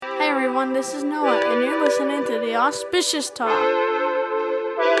everyone, this is Noah, and you're listening to the Auspicious Talk.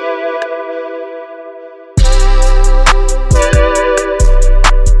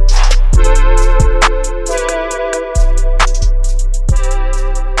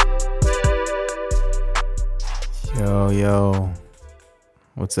 Yo,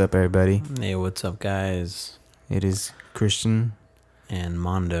 what's up, everybody? Hey, what's up, guys? It is Christian, and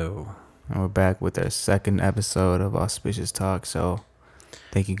Mondo. And we're back with our second episode of Auspicious Talk, so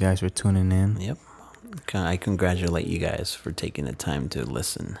thank you guys for tuning in. Yep. I congratulate you guys for taking the time to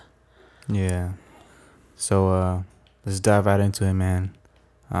listen. Yeah. So, let's dive right into it, man.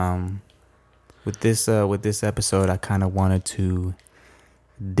 With this episode, I kind of wanted to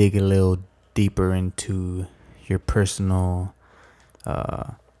dig a little deeper into your personal,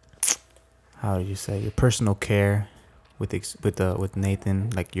 your personal care with Nathan,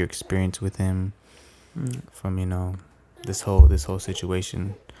 like your experience with him from this whole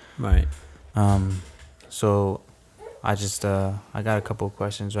situation. Right. So I just I got a couple of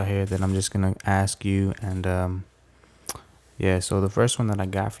questions right here that I'm just gonna ask you, and so the first one that I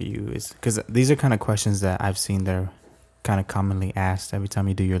got for you is because these are kind of questions that I've seen that are kind of commonly asked every time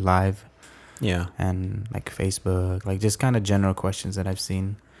you do your live. Yeah. And like Facebook, like just kind of general questions that I've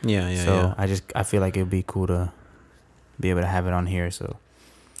seen. Yeah. I feel like it'd be cool to be able to have it on here so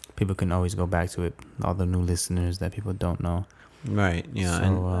people can always go back to it. All the new listeners that people don't know. Right. Yeah. So,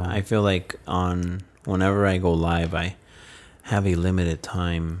 and I feel like whenever I go live, I have a limited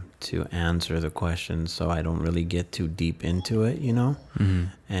time to answer the questions, so I don't really get too deep into it, Mm-hmm.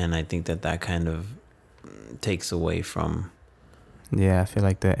 And I think that kind of takes away from. Yeah, I feel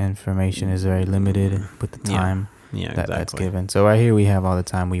like the information is very limited with the time that's given. So right here we have all the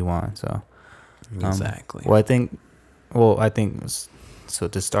time we want. So exactly. I think so.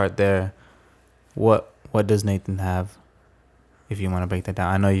 To start there, what does Nathan have? If you want to break that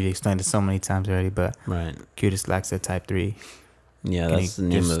down, I know you explained it so many times already, but right. Cutis laxa type 3. Yeah, that's the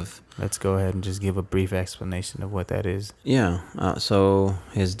name of. Let's go ahead and just give a brief explanation of what that is. Yeah. So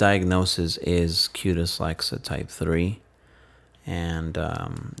his diagnosis is Cutis laxa type 3. And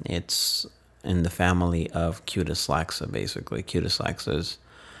it's in the family of Cutis laxa, basically. Cutis laxa is...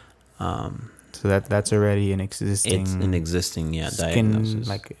 so that's already an existing... It's an existing, skin, diagnosis.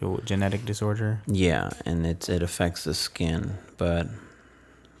 Like genetic disorder? Yeah, and it affects the skin. But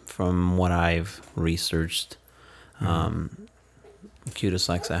from what I've researched, Cutis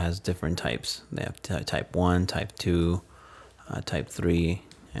laxa has different types. They have type 1, type 2, type 3,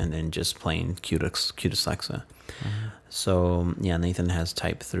 and then just plain Cutis laxa. Mm-hmm. So, Nathan has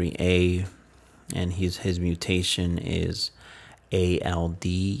type 3A, and his mutation is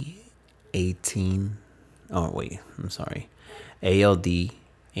ALD18. Oh, wait, I'm sorry.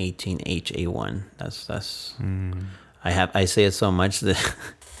 ALD18HA1. That's I say it so much that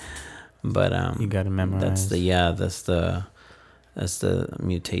but you got to memorize. That's the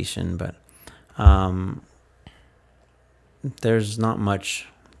mutation, but there's not much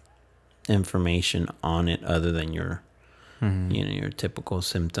information on it other than your your typical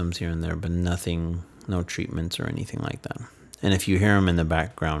symptoms here and there, but no treatments or anything like that. And if you hear him in the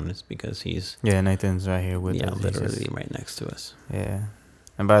background, it's because he's Nathan's right here with us. Literally right next to us. Yeah.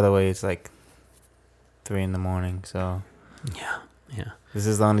 And by the way, it's like 3 a.m, so yeah. This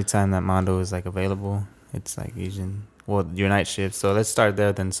is the only time that Mondo is like available. It's like usually your night shift. So let's start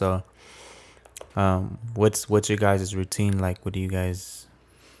there then. So what's your guys' routine like? What do you guys,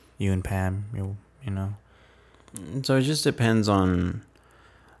 you and Pam, So it just depends on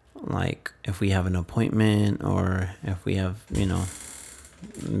like if we have an appointment or if we have,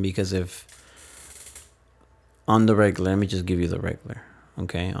 because if on the regular, let me just give you the regular.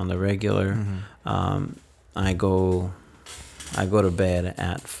 Okay. On the regular, I go to bed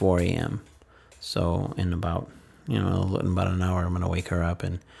at 4 a.m. So in about an hour, I'm going to wake her up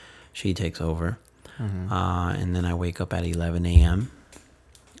and she takes over. And then I wake up at 11 a.m.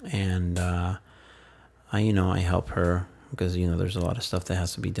 and, I help her because, there's a lot of stuff that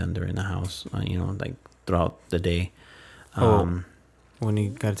has to be done during the house, like throughout the day. When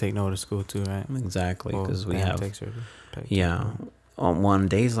you got to take Noah to school too, right? Exactly. Because we have, on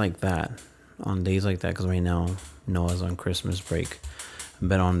days like that, because right now Noah's on Christmas break,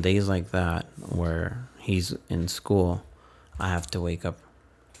 but on days like that where he's in school, I have to wake up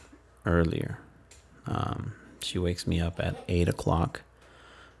earlier. She wakes me up at 8 o'clock.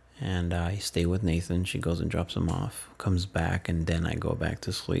 And I stay with Nathan. She goes and drops him off, comes back, and then I go back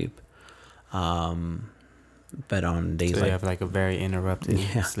to sleep. But on days you have like a very interrupted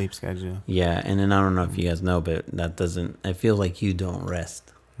sleep schedule. Yeah, and then I don't know if you guys know, but I feel like you don't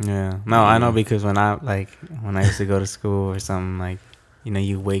rest. Yeah. No, I know because when I used to go to school or something, like you know,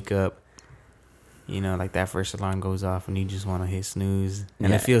 you wake up, you know, like that first alarm goes off and you just want to hit snooze. And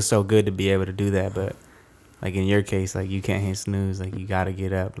Yeah. it feels so good to be able to do that. But like in your case, like you can't hit snooze. Like you got to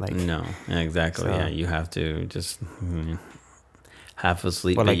get up. Like, No, exactly. So- Yeah, you have to just half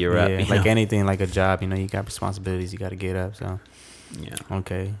asleep, well, but like, you're up. yeah, You like know? anything, like a job, you know, you got responsibilities. You got to get up. So, Yeah.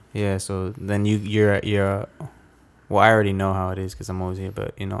 okay. Yeah. So then you're, well, I already know how it is because I'm always here.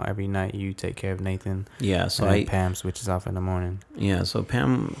 But, you know, every night you take care of Nathan. Yeah. So And then Pam switches off in the morning. Yeah, so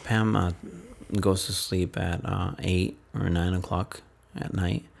Pam goes to sleep at 8 or 9 o'clock at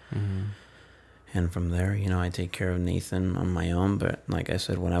night. Mm-hmm. And from there, you know, I take care of Nathan on my own. But like I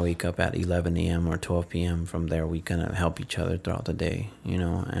said, when I wake up at 11 a.m. or 12 p.m., from there, we kind of help each other throughout the day, you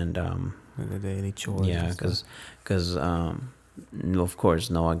know. And The daily chores. yeah, and stuff. because of course,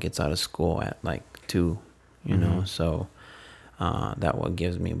 Noah gets out of school at like 2, you know. Mhm. So that what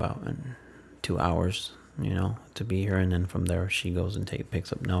gives me about 2 hours, you know, to be here. And then from there, she goes and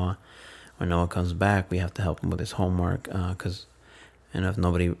picks up Noah. When Noah comes back, we have to help him with his homework because, and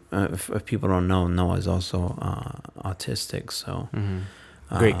if people don't know, Noah is also autistic. So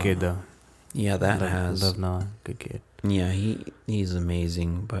Great kid though. yeah, that love Noah. Good kid. yeah, he's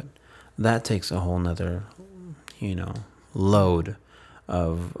amazing, but that takes a whole nother, you know, load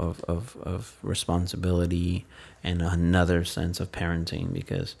of responsibility and another sense of parenting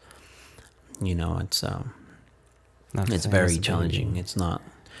because, you know, it's Not the it's same very as a challenging. baby. It's not,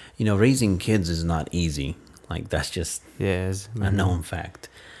 you know, raising kids is not easy. Like that's just Yeah, it's a known fact.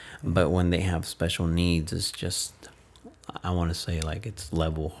 But when they have special needs, it's just, I want to say like it's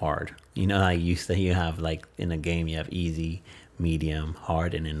level hard. You know, I used to, you have like in a game, you have easy, medium,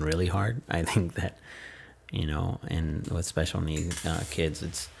 hard, and then really hard. I think that, you know, and with special needs kids,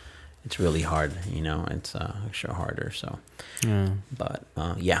 it's really hard. You know, it's extra harder. So, Yeah. but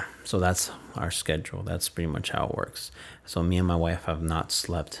yeah, so that's our schedule. That's pretty much how it works. So me and my wife have not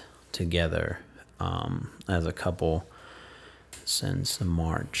slept together as a couple since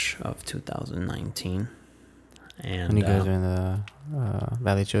March of 2019. And you guys are in the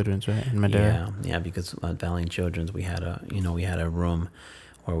Valley Children's, right? In Madera. yeah, because at Valley Children's we had a room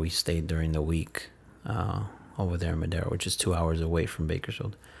where we stayed during the week over there in Madera, which is 2 hours away from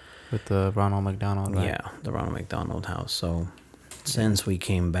Bakersfield. With the Ronald McDonald, right? Yeah, the Ronald McDonald House. So since we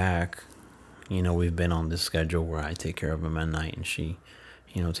came back, you know, we've been on this schedule where I take care of him at night and she,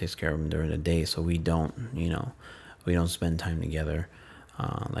 you know, takes care of him during the day. So we don't spend time together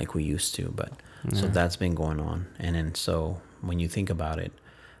like we used to. But so that's been going on. And then so when you think about it,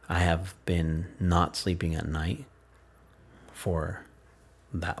 I have been not sleeping at night for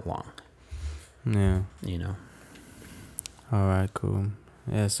that long, Yeah. you know. All right, cool.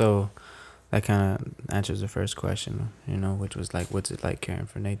 Yeah, so that kind of answers the first question, you know, which was like, what's it like caring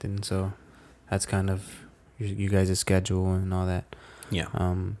for Nathan? So that's kind of you guys' schedule and all that. Yeah.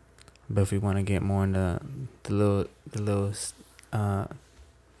 But if we want to get more into the little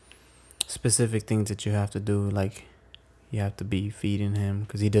specific things that you have to do, like you have to be feeding him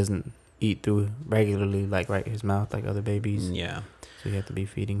because he doesn't eat through regularly, like right his mouth like other babies. Yeah. So you have to be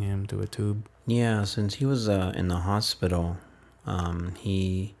feeding him through a tube. Yeah, since he was in the hospital,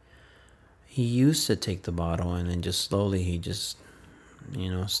 he used to take the bottle and then just slowly he just, you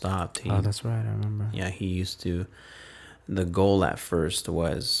know, stopped. Oh, that's right, I remember. Yeah, he used to. The goal at first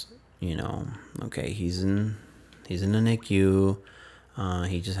was, you know, okay, he's in the NICU.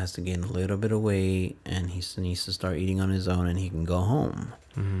 He just has to gain a little bit of weight and he needs to start eating on his own and he can go home.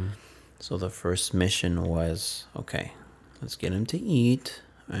 Mm-hmm. So the first mission was, okay, let's get him to eat.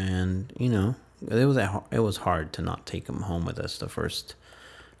 And, you know, it was hard to not take him home with us the first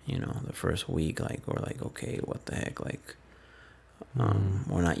week. Like, we're like, okay, what the heck? Like,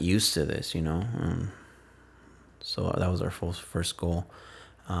 we're not used to this, you know? So that was our first goal.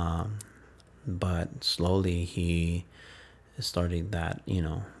 But slowly he started that, you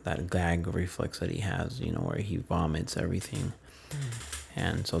know, that gag reflex that he has, you know, where he vomits everything.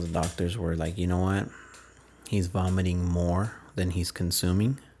 And so the doctors were like, you know what? He's vomiting more than he's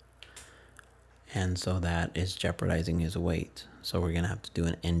consuming. And so that is jeopardizing his weight. So we're going to have to do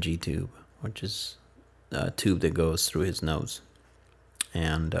an NG tube, which is a tube that goes through his nose.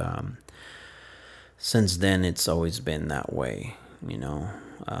 And since then, it's always been that way, you know.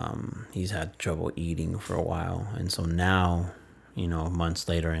 He's had trouble eating for a while. And so now, you know, months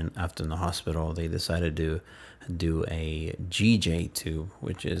later and after in the hospital, they decided to do a GJ tube,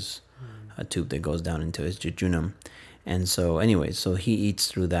 which is a tube that goes down into his jejunum. And so anyways, so he eats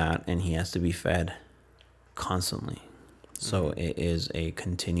through that and he has to be fed constantly. So it is a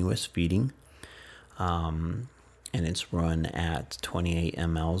continuous feeding. And it's run at 28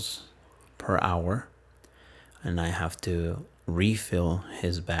 mLs per hour. And I have to refill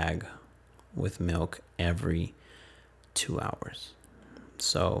his bag with milk every 2 hours.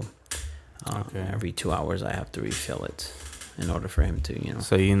 So every 2 hours I have to refill it in order for him to,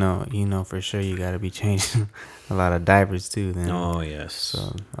 So you know for sure you got to be changing a lot of diapers too. Then. Oh yes.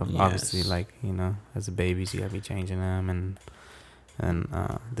 So obviously, like as a baby, you got to be changing them, and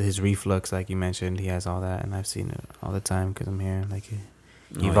his reflux, like you mentioned, he has all that, and I've seen it all the time because I'm here. Like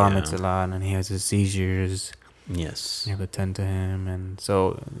he vomits a lot, and he has his seizures. Yes. You have to tend to him, and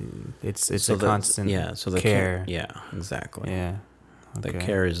so it's a constant care. Yeah, exactly. Yeah. Okay. The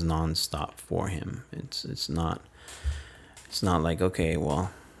care is nonstop for him. It's not like, okay,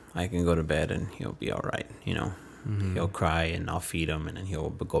 well, I can go to bed and he'll be all right. Mm-hmm. He'll cry and I'll feed him and then he'll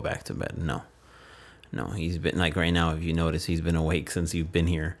go back to bed. No, he's been, like, right now, if you notice, he's been awake since you've been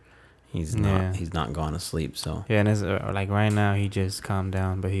here. He's not gone to sleep. So yeah, and it's like right now he just calmed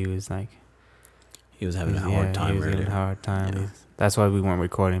down, but he was like. He was having a hard time. He was having a hard time. Yeah. That's why we weren't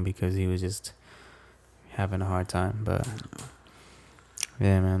recording, because he was just having a hard time. But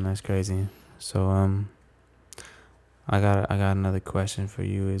yeah, man, that's crazy. So I got another question for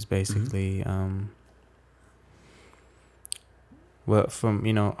you. Is basically well, from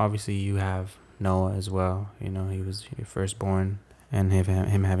obviously you have Noah as well. He was your firstborn, and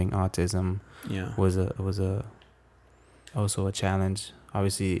him having autism was also a challenge.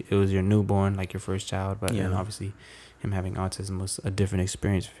 Obviously, it was your newborn, like your first child, but then obviously him having autism was a different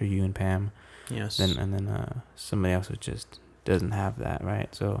experience for you and Pam. Yes. Then somebody else who just doesn't have that,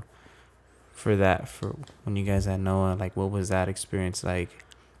 right? So for when you guys had Noah, like what was that experience like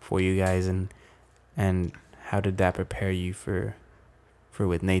for you guys, and how did that prepare you for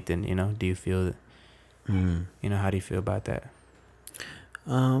with Nathan? Do you feel how do you feel about that?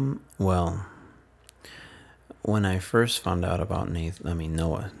 Well, when I first found out about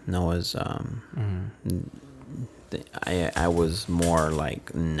Noah's I was more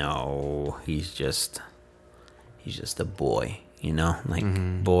like, no, he's just a boy,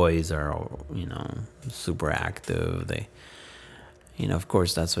 like boys are, super active. They, of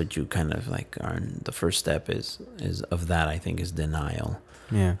course that's what you kind of like are. The first step is of that, I think, is denial.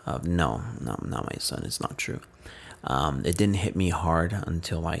 Yeah. Of no, not my son. It's not true. It didn't hit me hard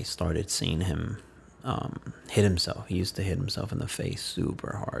until I started seeing him hit himself. He used to hit himself in the face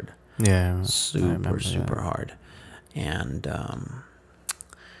super hard. Yeah. Super hard. And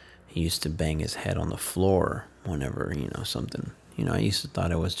he used to bang his head on the floor whenever, something. I used to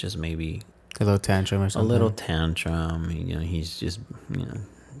thought it was just maybe a little tantrum or something. A little tantrum. He's just,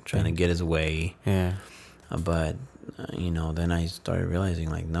 trying to get his way. Yeah. But then I started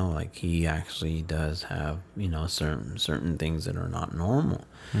realizing, like, no, like he actually does have, certain things that are not normal.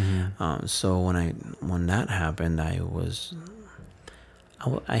 Mm-hmm. So when that happened, I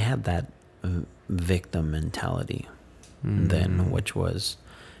had that victim mentality then, which was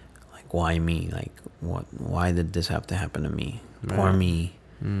like, why me? Like, why did this have to happen to me? Right. Poor me.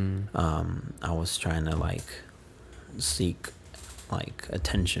 I was trying to like seek like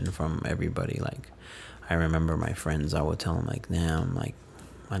attention from everybody. Like, I remember my friends, I would tell them like, damn, like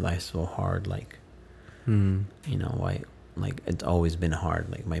my life's so hard. Like, why? Like, it's always been hard.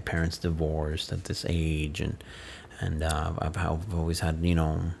 Like, my parents divorced at this age, and I've always had,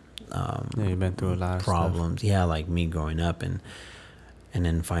 you've been through a lot of problems. Stuff. Yeah, like me growing up, and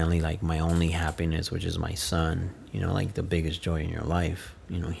then finally, like, my only happiness, which is my son. Like the biggest joy in your life.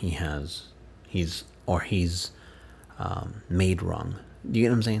 He's made wrong. Do you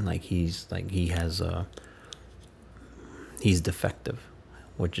get what I'm saying? Like, he's defective,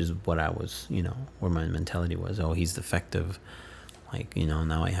 which is what I was, where my mentality was. Oh, he's defective. Like,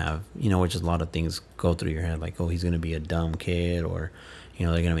 now I have, which is a lot of things go through your head. Like, oh, he's going to be a dumb kid, or, they're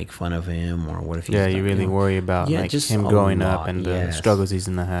going to make fun of him, or what if he's... Yeah, you really worry about, just him growing up and the struggles he's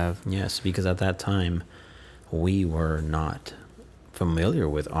going to have. Yes, because at that time, we were not familiar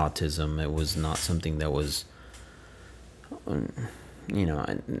with autism. It was not something that was,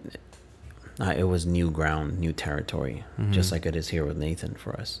 it was new ground, new territory, just like it is here with Nathan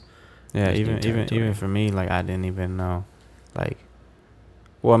for us. Yeah, even for me, like, I didn't even know, like,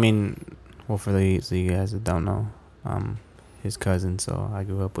 for you guys that don't know, his cousin, so I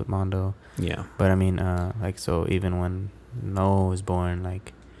grew up with Mondo. Yeah. But so even when Noah was born,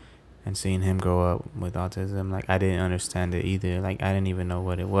 like, and seeing him grow up with autism, like, I didn't understand it either. Like, I didn't even know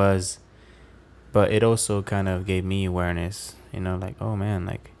what it was. But it also kind of gave me awareness, like, oh man,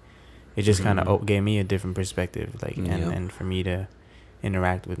 like, it just kind of gave me a different perspective, like, and for me to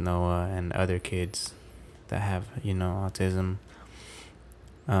interact with Noah and other kids that have, autism.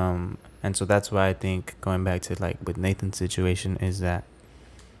 And so that's why I think, going back to, like, with Nathan's situation, is that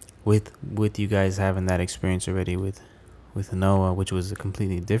with you guys having that experience already with Noah, which was a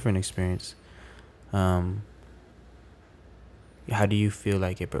completely different experience. How do you feel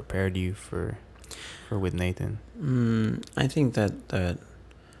like it prepared you for with Nathan? I think that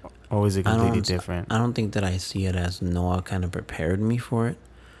Or was it completely different? I don't think that I see it as Noah kind of prepared me for it.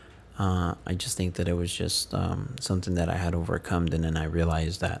 I just think that it was just something that I had overcome, and then I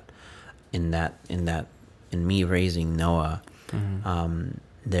realized that in me raising Noah,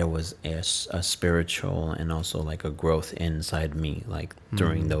 there was a spiritual and also like a growth inside me. Like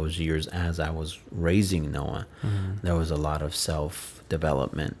during those years as I was raising Noah, there was a lot of self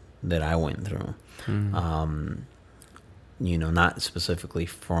development that I went through. Not specifically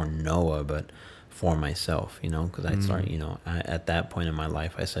for Noah, but for myself, because I started, at that point in my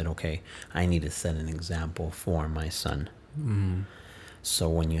life, I said, okay, I need to set an example for my son. So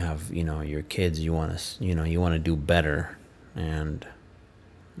when you have, your kids, you want to do better. And,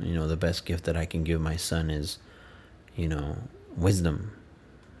 the best gift that I can give my son is, wisdom.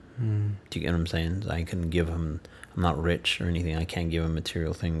 Do you get what I'm saying? I can give him, I'm not rich or anything. I can't give him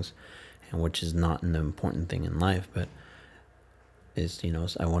material things, and which is not an important thing in life, but is,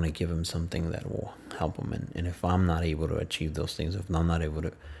 I want to give him something that will help him. And if I'm not able to achieve those things, if I'm not able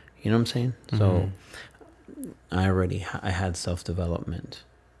to, you know what I'm saying? So I had self-development.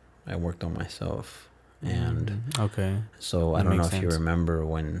 I worked on myself. And okay. So I don't know if you remember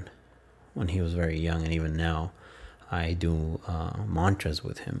when he was very young, and even now, I do mantras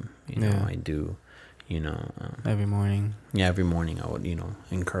with him. I do, every morning. Yeah, every morning I would,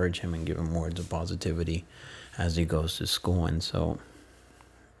 encourage him and give him words of positivity as he goes to school. And so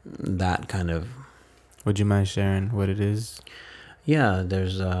that kind of... Would you mind sharing what it is? Yeah,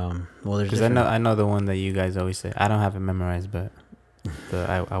 there's because I know the one that you guys always say. I don't have it memorized, but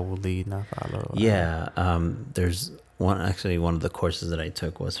I will lead, not follow. Yeah, there's one of the courses that I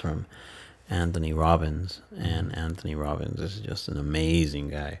took was from Anthony Robbins, and Anthony Robbins is just an amazing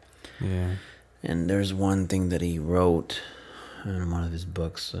guy. Yeah. And there's one thing that he wrote in one of his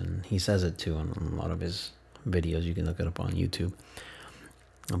books, and he says it too on a lot of his videos. You can look it up on YouTube.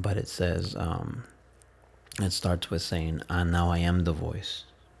 But it says, it starts with saying, now I am the voice,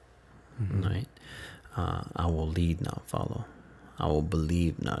 right? I will lead, not follow. I will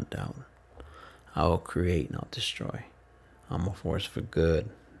believe, not doubt. I will create, not destroy. I'm a force for good.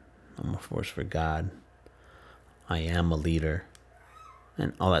 I'm a force for God. I am a leader.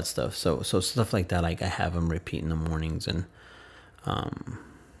 And all that stuff. So stuff like that, like I have him repeat in the mornings, and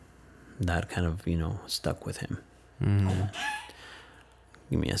that kind of, stuck with him. Yeah.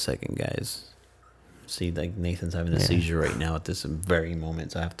 Give me a second, guys. See, like Nathan's having a seizure right now at this very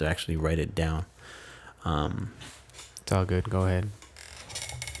moment, so I have to actually write it down. It's all good. Go ahead.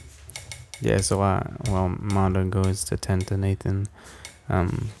 Yeah, so Mondo goes to tend to Nathan.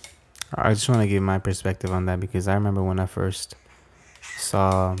 I just want to give my perspective on that, because I remember when I first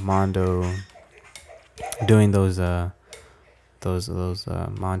saw Mondo doing those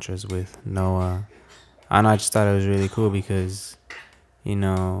mantras with Noah. I just thought it was really cool because,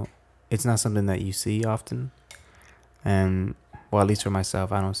 it's not something that you see often. And, well, at least for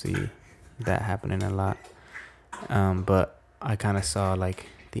myself, I don't see that happening a lot. But I kind of saw, like,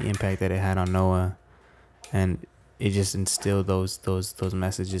 the impact that it had on Noah. And it just instilled those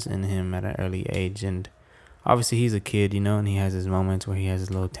messages in him at an early age. And obviously he's a kid, and he has his moments where he has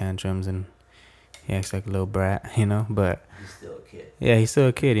his little tantrums and he acts like a little brat, but he's still a kid. Yeah, he's still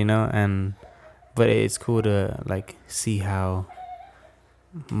a kid, but it's cool to like see how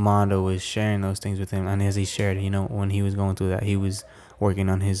Mondo was sharing those things with him. And as he shared, when he was going through that, he was working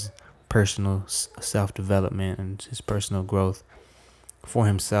on his personal self-development and his personal growth for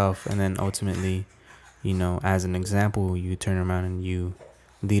himself. And then ultimately, as an example, you turn around and you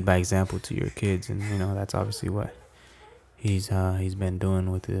lead by example to your kids. And, that's obviously what he's been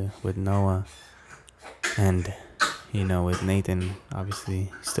doing with Noah. And, with Nathan, obviously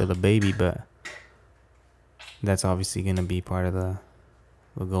still a baby, but that's obviously going to be part of the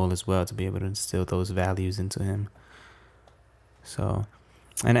goal as well, to be able to instill those values into him. So,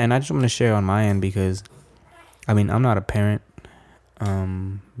 and I just want to share on my end, because, I'm not a parent,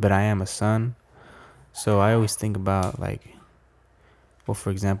 but I am a son. So I always think about, like, well,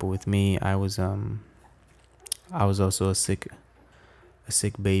 for example, with me, I was also a sick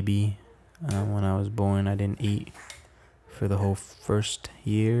baby. When I was born, I didn't eat for the whole first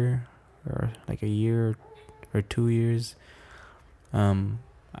year, or like a year or 2 years. I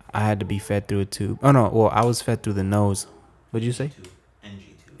had to be fed through a tube. Oh no, well, I was fed through the nose. What'd you say?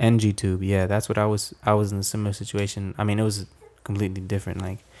 NG tube. Yeah, that's what I was in a similar situation. It was completely different,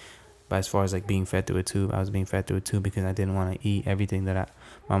 like, but as far as like being fed through a tube, I was being fed through a tube because I didn't want to eat everything that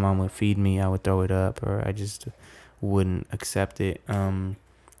my mom would feed me. I would throw it up, or I just wouldn't accept it. So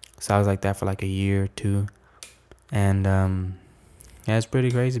I was like that for like a year or two. And yeah, it's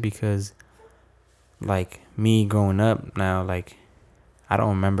pretty crazy because like me growing up now, like I don't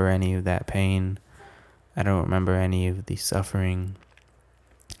remember any of that pain. I don't remember any of the suffering.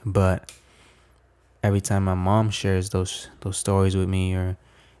 But every time my mom shares those stories with me, or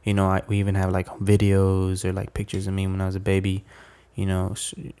we even have like videos or like pictures of me when I was a baby,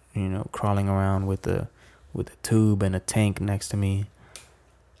 crawling around with a tube and a tank next to me.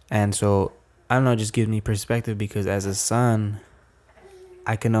 And so I don't know, it just gives me perspective because as a son,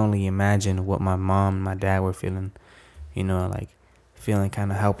 I can only imagine what my mom and my dad were feeling, like feeling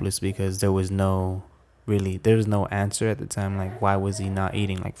kind of helpless because there was no answer at the time. Like, why was he not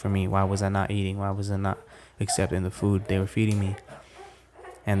eating? Like for me, why was I not eating? Why was I not accepting the food they were feeding me?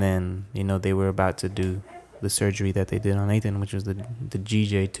 And then, they were about to do the surgery that they did on Nathan, which was the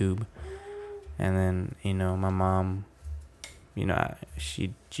GJ tube. And then, my mom,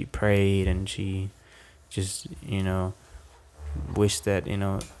 she prayed and she just, wished that,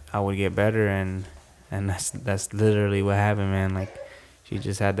 I would get better. And that's literally what happened, man. Like, she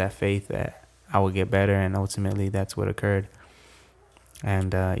just had that faith that I would get better, and ultimately that's what occurred.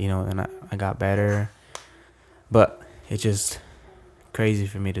 And, and I got better. But it's just crazy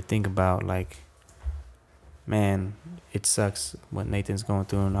for me to think about, like, man, it sucks what Nathan's going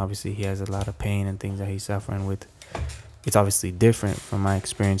through, and obviously he has a lot of pain and things that he's suffering with. It's obviously different from my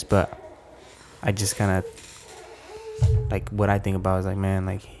experience, but I just kind of, like, what I think about is, like, man,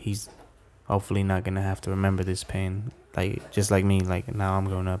 like, he's hopefully not going to have to remember this pain. Like, just like me, like, now I'm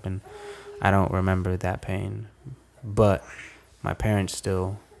grown up and I don't remember that pain. But my parents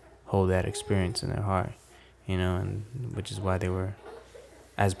still hold that experience in their heart, and which is why they were,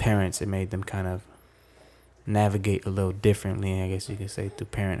 as parents, it made them kind of navigate a little differently, I guess you could say, through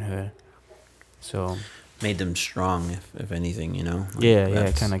parenthood. So made them strong, if anything, like yeah,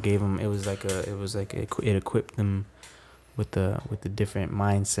 it kind of gave them. It equipped them with the different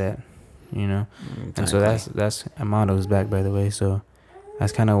mindset, Exactly. And so that's Amado's back, by the way. So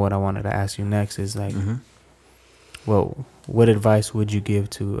that's kind of what I wanted to ask you next. Is like, well, what advice would you give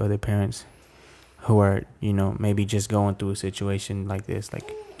to other parents who are, maybe just going through a situation like this,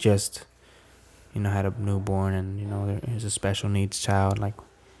 like just, had a newborn and, there's a special needs child, like,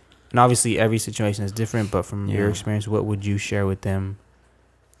 and obviously every situation is different, but from your experience, what would you share with them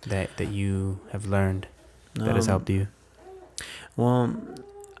that you have learned that has helped you? Well,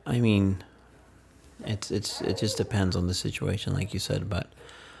 I mean, it just depends on the situation, like you said, but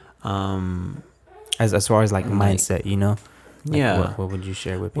as far as like mindset, like yeah, what would you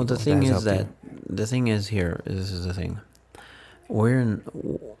share with people? Well, the thing is the thing is here, this is the thing,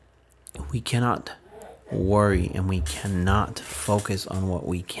 we cannot worry and we cannot focus on what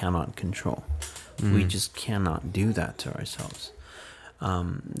we cannot control. We just cannot do that to ourselves.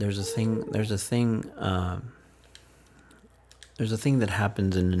 There's a thing that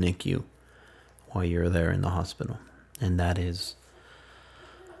happens in the NICU while you're there in the hospital, and that is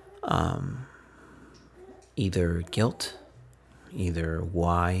either guilt, either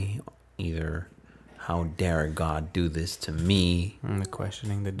why, either how dare God do this to me, the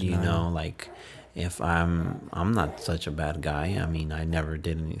questioning, the denial. Like, if I'm not such a bad guy. I mean, I never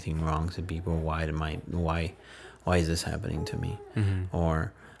did anything wrong to people. Why is this happening to me?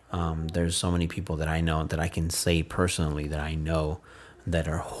 Or there's so many people that I know that I can say personally that I know that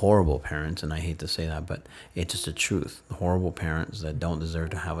are horrible parents, and I hate to say that, but it's just the truth. Horrible parents that don't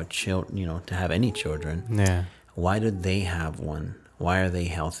deserve to have to have any children. Yeah. Why did they have one? Why are they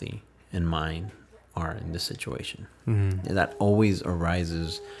healthy and mine are in this situation? That always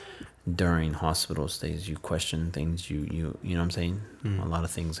arises during hospital stays. You question things. You know what I'm saying? A lot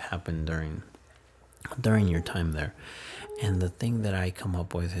of things happen during your time there. And the thing that I come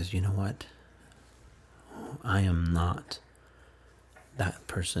up with is, you know what? I am not that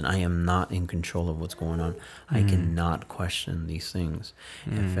person. I am not in control of what's going on. I cannot question these things.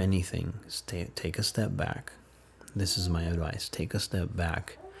 If anything, take a step back. This is my advice. Take a step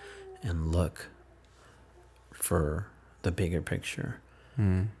back and look for the bigger picture.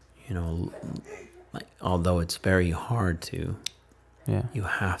 Like, although it's very hard to, you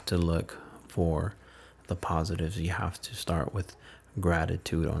have to look for the positives. You have to start with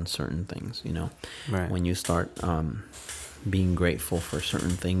gratitude on certain things, Right. When you start being grateful for certain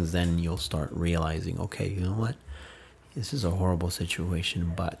things, then you'll start realizing, okay, you know what? This is a horrible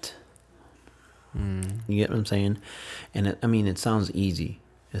situation, but you get what I'm saying? And it sounds easy.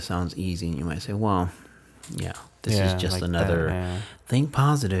 It sounds easy, and you might say, well, yeah, this is just like another think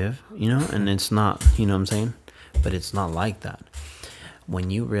positive, and it's not, you know what I'm saying? But it's not like that. when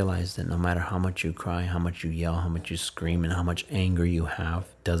you realize that no matter how much you cry, how much you yell, how much you scream, and how much anger you have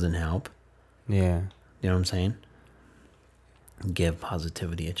doesn't help. Yeah. You know what I'm saying? Give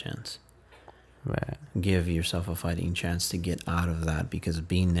positivity a chance. Right. Give yourself a fighting chance to get out of that, because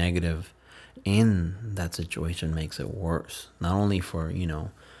being negative in that situation makes it worse. Not only for,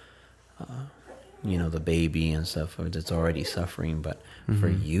 the baby and stuff that's already suffering, but for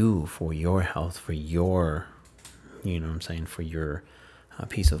you, for your health, for your, for your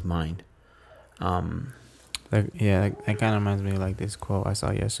peace of mind. That kind of reminds me of like this quote I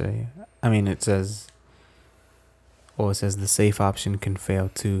saw yesterday. I mean, it says the safe option can fail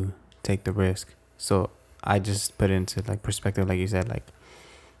to take the risk. So I just put it into like perspective, like you said, like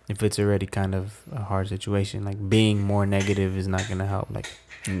if it's already kind of a hard situation, like being more negative is not gonna help. Like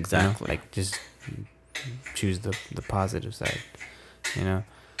exactly, like just choose the positive side,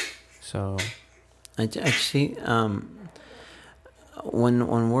 So I actually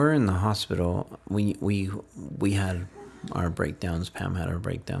when we're in the hospital, we had our breakdowns. Pam had our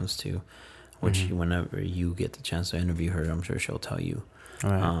breakdowns too, which whenever you get the chance to interview her, I'm sure she'll tell you.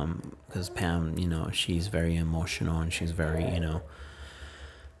 Right. Because Pam, she's very emotional, and she's very,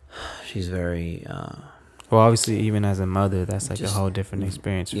 well, obviously, even as a mother, that's like a whole different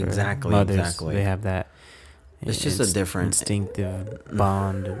experience for mothers. Exactly. They have that. It's just a different instinctive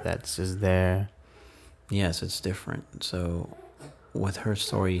bond that's just there. Yes, it's different. So, with her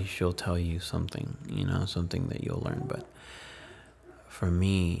story, she'll tell you something, something that you'll learn. But for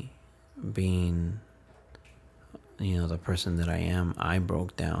me, being, the person that I am, I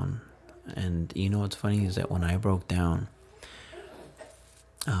broke down. And what's funny is that when I broke down,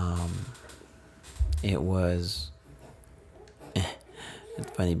 it was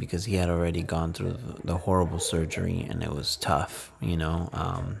it's funny because he had already gone through the horrible surgery, and it was tough.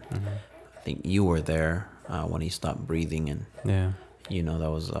 I think you were there when he stopped breathing, and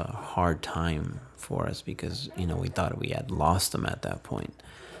that was a hard time for us because we thought we had lost him at that point.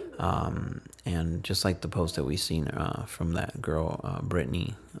 And just like the post that we seen from that girl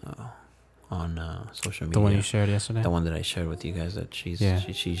Brittany on social media, the one you shared yesterday, the one that I shared with you guys, that she's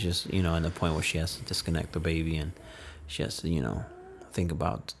just in the point where she has to disconnect the baby, and she has to think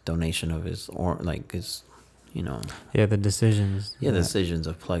about donation of his, or like his, the decisions, decisions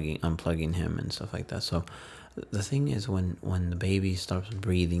of unplugging him and stuff like that. So the thing is, when the baby stops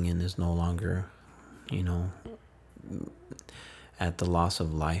breathing and is no longer at the loss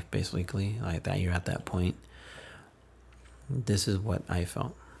of life, basically, like that, you're at that point. This is what I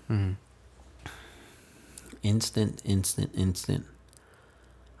felt. Instant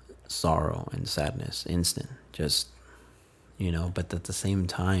sorrow and sadness. Instant. Just, but at the same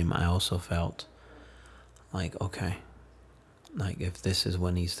time, I also felt like, okay, like if this is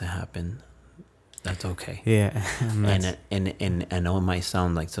what needs to happen, that's okay. Yeah. And I know it might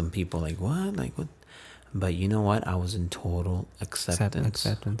sound like some people like, what? Like, what? But you know what? I was in total acceptance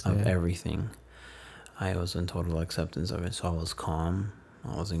of everything. I was in total acceptance of it. So I was calm.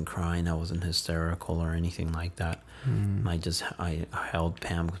 I wasn't crying. I wasn't hysterical or anything like that. I held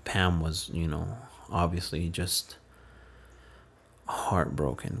Pam. Pam was, obviously just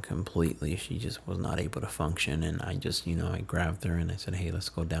heartbroken completely. She just was not able to function. And I just, I grabbed her and I said, hey, let's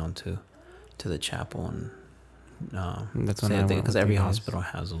go down to the chapel and that's what I think, because every hospital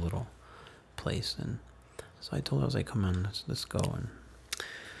has a little place. And so I told her, I was like, come on, let's go.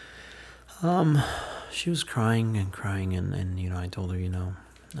 And she was crying and I told her,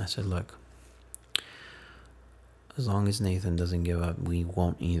 I said, look, as long as Nathan doesn't give up, we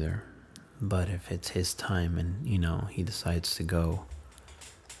won't either. But if it's his time and he decides to go,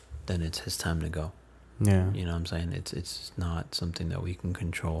 then it's his time to go. Yeah. You know what I'm saying? It's not something that we can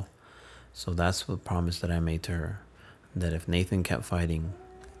control. So that's the promise that I made to her, that if Nathan kept fighting,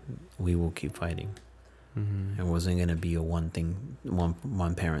 we will keep fighting. It wasn't going to be a one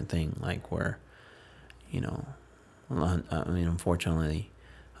parent thing, like where, unfortunately,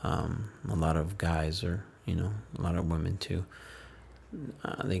 a lot of guys or, a lot of women too,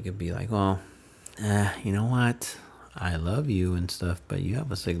 they could be like, well, you know what? I love you and stuff, but you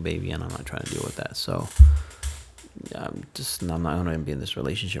have a sick baby and I'm not trying to deal with that. So I'm not going to be in this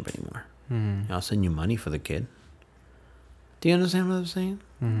relationship anymore. I'll send you money for the kid. Do you understand what I'm saying?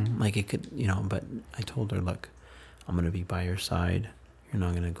 Like it could, but I told her, look, I'm going to be by your side. You're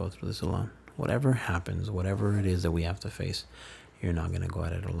not going to go through this alone. Whatever happens, whatever it is that we have to face, you're not going to go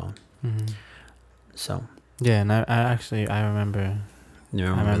at it alone. So. Yeah, and I remember. You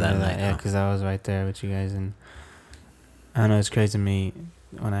remember that night? Yeah, because I was right there with you guys, and I know it's crazy to me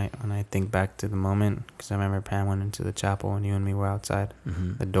when I think back to the moment, because I remember Pam went into the chapel and you and me were outside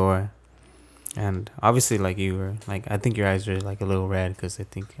the door, And obviously, like you were like, I think your eyes were like a little red because I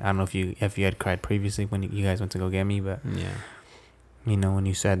don't know if you had cried previously when you guys went to go get me, but Yeah. you know, when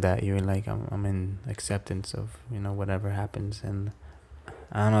you said that, you were like, I'm in acceptance of, you know, whatever happens. And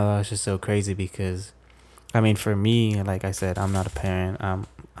I don't know, that was just so crazy because, I mean, for me, like I said, I'm not a parent.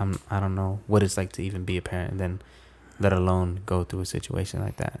 I don't know what it's like to even be a parent, and then let alone go through a situation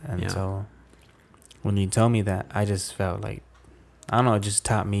like that. And Yeah. so when you tell me that, I just felt like, I don't know, it just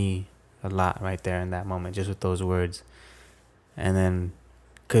taught me a lot right there in that moment, just with those words. And then,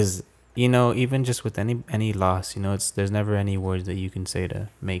 because you know, even just with any loss, you know, there's never any words that you can say to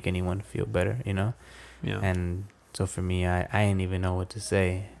make anyone feel better, you know. Yeah. And so for me, I didn't even know what to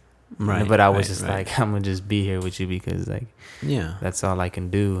say. Right. But I was just like, I'm gonna just be here with you because like, yeah, that's all I can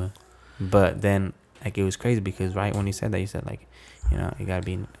do. But then like it was crazy because right when you said that, you said like, you know, you gotta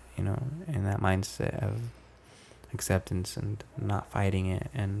be, you know, in that mindset of acceptance and not fighting it,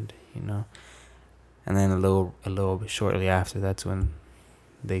 and you know, and then a little bit shortly after, that's when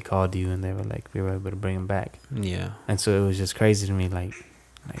they called you and they were like, we were able to bring him back. Yeah. And so it was just crazy to me, like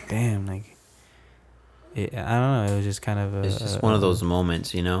damn, like I don't know, it was just kind of It's just one of those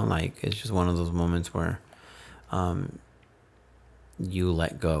moments, you know, like it's just one of those moments where you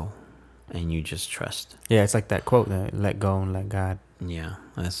let go and you just trust. Yeah, it's like that quote, that let go and let God. Yeah,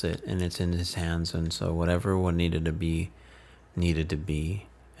 that's it. And it's in his hands. And so whatever what needed to be.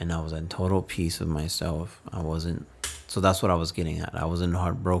 And I was in total peace with myself. I wasn't. So that's what I was getting at. I wasn't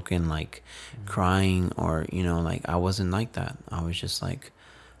heartbroken, like crying, or, you know, like I wasn't like that. I was just like,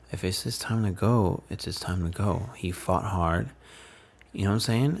 if it's his time to go, it's his time to go. He fought hard. You know what I'm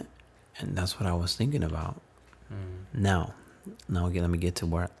saying? And that's what I was thinking about. Now again, let me get to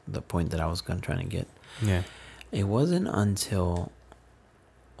where the point that I was trying to get. Yeah. It wasn't until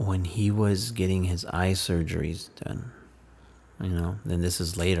when he was getting his eye surgeries done, you know, then this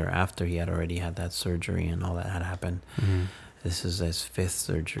is later after he had already had that surgery and all that had happened. This is his 5th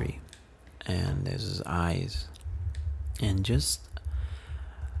surgery, and there's his eyes, and just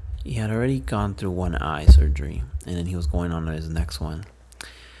he had already gone through one eye surgery, and then he was going on to his next one.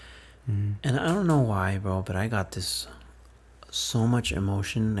 And I don't know why, bro, but I got this so much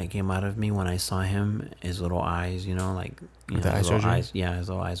emotion that came out of me when I saw him, his little eyes, you know, like, you know, his little eyes, yeah, his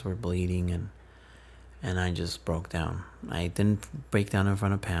little eyes were bleeding, and I just broke down. I didn't break down in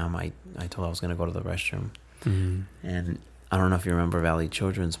front of Pam. I told her I was gonna go to the restroom, and I don't know if you remember Valley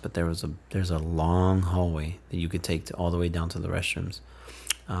Children's, but there's a long hallway that you could take all the way down to the restrooms.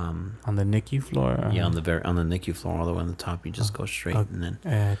 On the NICU floor? Or? Yeah, on the NICU floor, all the way on the top. You just go straight, and then.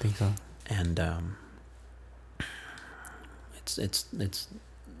 Yeah, I think so. And it's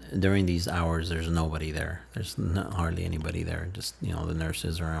during these hours, there's nobody there. There's hardly anybody there. Just, you know, the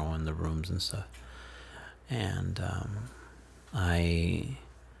nurses are all in the rooms and stuff. And I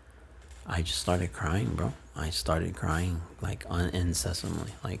just started crying, bro. I started crying like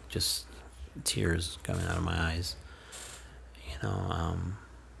incessantly, like just tears coming out of my eyes, you know.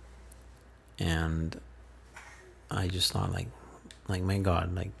 And I just thought, like my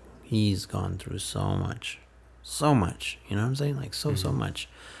God, like he's gone through so much, you know what I'm saying? Like so much.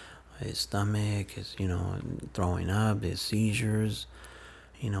 His stomach, his, you know, throwing up, his seizures.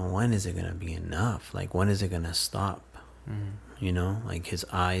 You know, when is it gonna be enough? Like, when is it gonna stop? You know, like his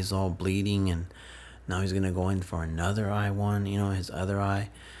eyes all bleeding, and now he's gonna go in for another eye one, you know, his other eye.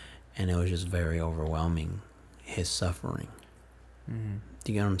 And it was just very overwhelming, his suffering. Do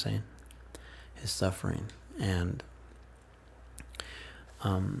you get what I'm saying? His suffering. And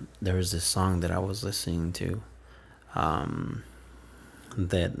there was this song that I was listening to,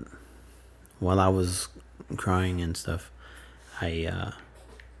 that while I was crying and stuff, I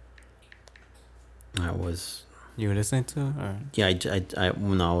was. You were listening to it, or? Yeah, I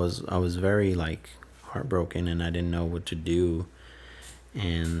was very like heartbroken, and I didn't know what to do.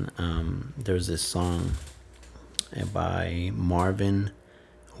 And there's this song by Marvin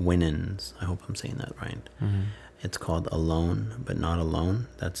Winans. I hope I'm saying that right. It's called "Alone But Not Alone."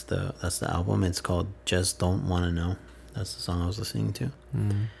 That's the album. It's called "Just Don't Wanna Know." That's the song I was listening to.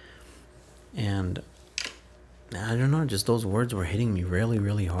 And I don't know, just those words were hitting me really,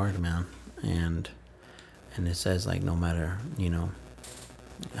 really hard, man. And it says, like, no matter, you know,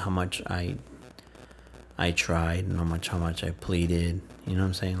 how much I tried, and how much I pleaded, you know what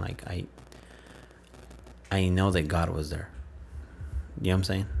I'm saying? Like, I know that God was there. You know what I'm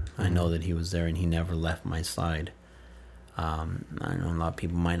saying? I know that he was there, and he never left my side. I know a lot of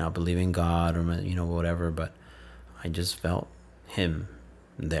people might not believe in God, or, you know, whatever, but I just felt him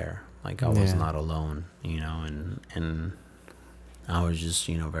there. Like, I was not alone, you know, and I was just,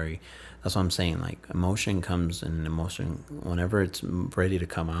 you know, that's what I'm saying. Like, emotion comes, and emotion, whenever it's ready to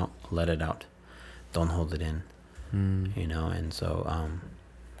come out, let it out. don't hold it in. You know, and so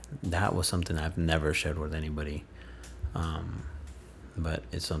that was something I've never shared with anybody, but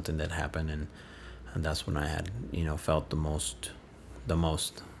it's something that happened, and that's when I had, you know, felt the most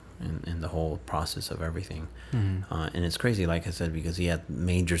in the whole process of everything. And it's crazy, like I said, because he had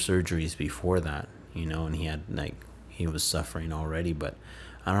major surgeries before that, you know, and he was suffering already. But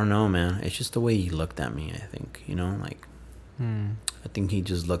I don't know, man, it's just the way he looked at me, I think, you know, like I think he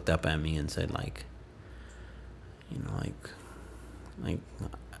just looked up at me and said, like, you know, like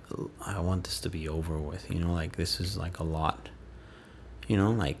I want this to be over with, you know, like this is like a lot, you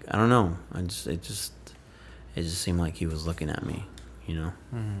know, like I don't know, it just seemed like he was looking at me, you know,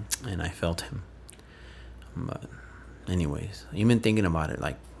 and I felt him. But anyways, even thinking about it,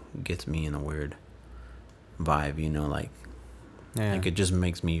 like, gets me in a weird vibe, you know, like it just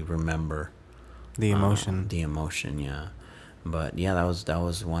makes me remember the emotion. Yeah. But yeah, that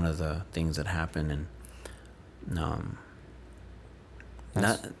was one of the things that happened. And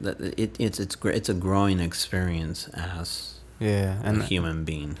it's a growing experience as a human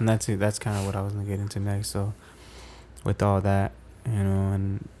being. And that's kind of what I was gonna get into next. So with all that, you know,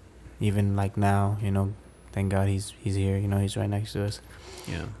 and even like now, you know, thank God he's here, you know, he's right next to us.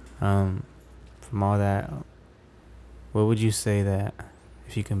 Yeah. From all that, what would you say that,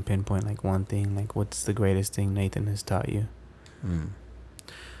 if you can pinpoint like one thing, like what's the greatest thing Nathan has taught you?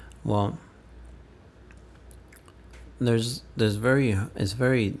 Well, it's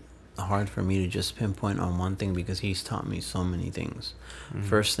very hard for me to just pinpoint on one thing, because he's taught me so many things.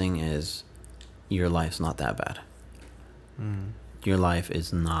 First thing is, your life's not that bad. Your life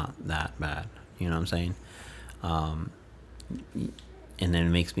is not that bad. You know what I'm saying? And then it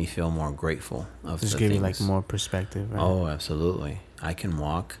makes me feel more grateful of just the give things. you like more perspective, right? Oh, absolutely. I can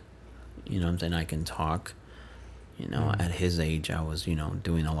walk, you know what I'm saying? I can talk. You know, at his age, I was, you know,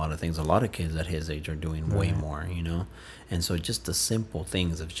 doing a lot of things. A lot of kids at his age are doing way more, you know? And so just the simple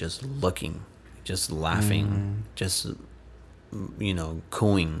things of just looking, just laughing, just, you know,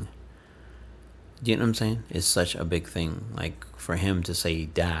 cooing. Do you know what I'm saying? It's such a big thing. Like, for him to say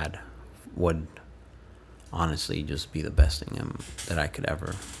dad would honestly just be the best thing that I could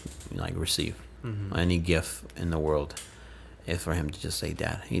ever, like, receive. Any gift in the world is for him to just say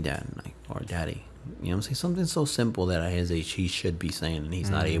dad, hey dad, like, or daddy. You know what I'm saying? Something so simple that at his age he should be saying, and he's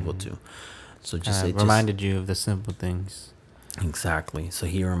not able to. So just it reminded you of the simple things. Exactly. So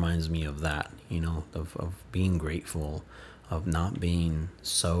he reminds me of that, you know, of being grateful, of not being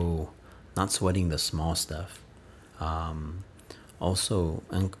not sweating the small stuff. Also,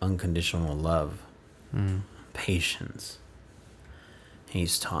 unconditional love, patience.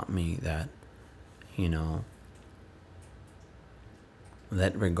 He's taught me that, you know,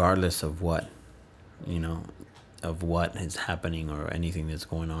 that regardless of what, you know, of what is happening or anything that's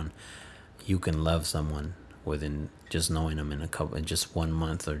going on, you can love someone within just knowing them in just 1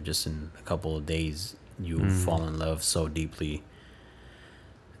 month, or just in a couple of days. You fall in love so deeply.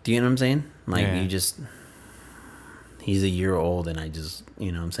 Do you know what I'm saying? Like, he's a year old, and I just,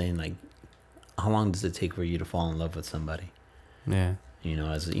 you know what I'm saying? Like, how long does it take for you to fall in love with somebody? Yeah. You know,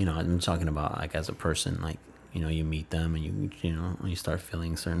 I'm talking about, like, as a person, like, you know, you meet them and you know, you start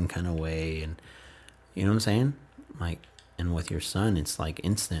feeling a certain kind of way, and you know what I'm saying? Like, and with your son, it's like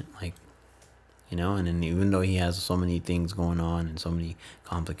instant, like, you know, and then even though he has so many things going on and so many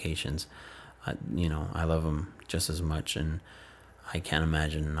complications, you know, I love him just as much, and I can't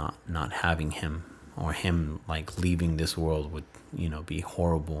imagine not having him, or him, like, leaving this world would, you know, be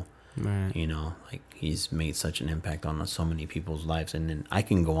horrible. Right. You know, like, he's made such an impact on so many people's lives, and then I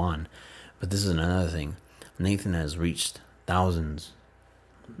can go on, but this is another thing. Nathan has reached thousands,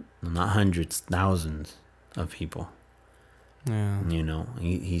 not hundreds, thousands of people. Yeah. You know,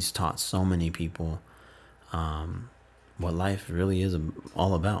 he's taught so many people what life really is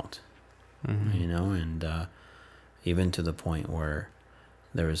all about. You know, and even to the point where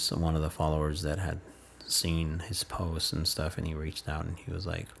there was one of the followers that had seen his posts and stuff, and he reached out and he was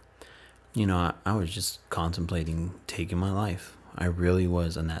like, you know, I was just contemplating taking my life. I really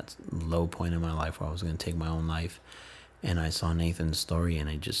was in that low point in my life where I was going to take my own life. And I saw Nathan's story, and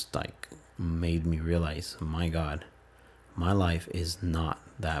it just, like, made me realize, my God, my life is not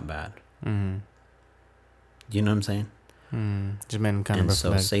that bad. You know what I'm saying? Just made him kind of reflect.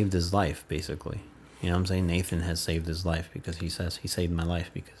 reflect. So saved his life, basically. You know what I'm saying? Nathan has saved his life, because he says he saved my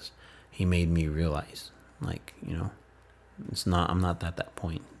life because he made me realize, like, you know, I'm not at that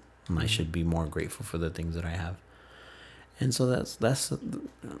point. I should be more grateful for the things that I have. And so that's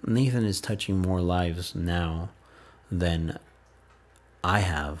Nathan is touching more lives now than I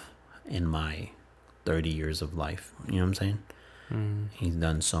have in my 30 years of life. You know what I'm saying? He's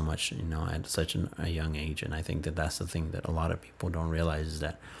done so much, at such a young age. And I think that that's the thing that a lot of people don't realize, is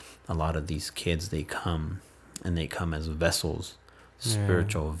that a lot of these kids, they come as vessels,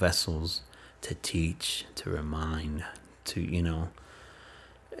 spiritual vessels, to teach, to remind, to,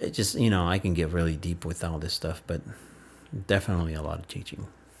 it just, I can get really deep with all this stuff, but definitely a lot of teaching.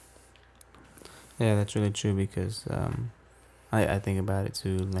 Yeah, that's really true, because I think about it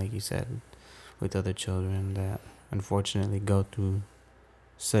too, like you said, with other children that unfortunately go through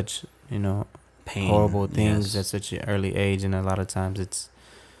such, Pain, horrible things yes. at such an early age. And a lot of times it's,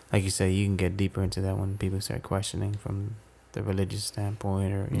 like you say, you can get deeper into that when people start questioning from the religious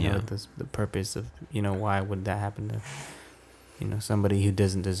standpoint, or, you know, the purpose of, why would that happen to, somebody who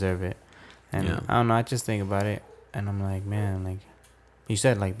doesn't deserve it. And I don't know, I just think about it and I'm like, man, like you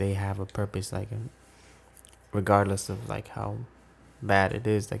said, like they have a purpose, like regardless of like how bad it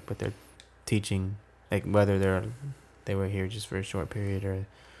is, like, but they're teaching, like whether they were here just for a short period or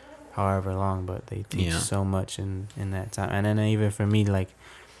however long, but they teach so much in that time. And then even for me, like,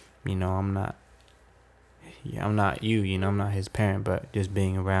 I'm not you, I'm not his parent, but just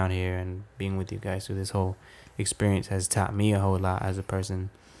being around here and being with you guys through this whole experience has taught me a whole lot as a person.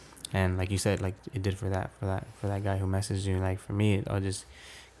 And like you said, like it did for that guy who messaged you, like for me, it'll just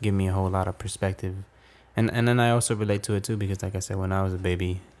give me a whole lot of perspective. And then I also relate to it too, because like I said, when I was a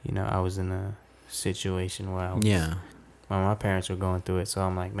baby, I was in a situation where when my parents were going through it. So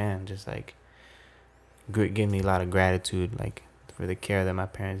I'm like, man, just like give me a lot of gratitude, like for the care that my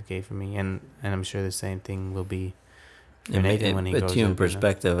parents gave for me. And I'm sure the same thing will be for Nathan when he goes up. It puts you in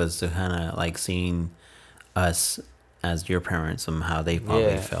perspective as to kind of like seeing us as your parents and how they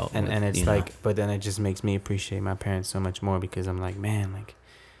probably felt. And it's like, but then it just makes me appreciate my parents so much more, because I'm like, man, like,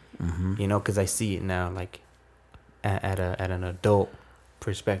 because I see it now, like at an adult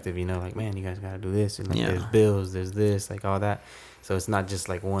perspective, like, man, you guys gotta do this, and like there's bills, there's this, like all that. So it's not just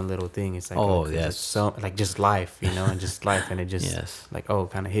like one little thing. It's like it's so like just life, and just life, and it just like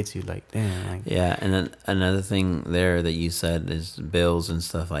kind of hits you like, damn, like And then another thing there that you said is bills and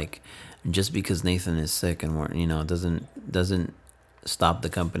stuff. Like, just because Nathan is sick and we're doesn't stop the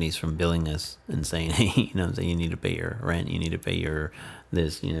companies from billing us and saying, hey, saying you need to pay your rent, you need to pay your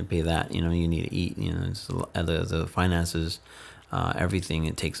this, you need to pay that, you need to eat, it's the finances. Everything,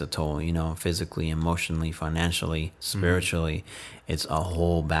 it takes a toll, physically, emotionally, financially, spiritually. It's a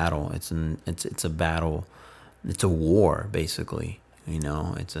whole battle. It's a battle. It's a war, basically.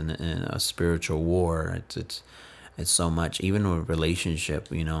 It's a spiritual war. It's so much. Even with relationship,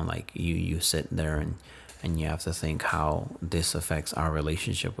 like you sit there and you have to think how this affects our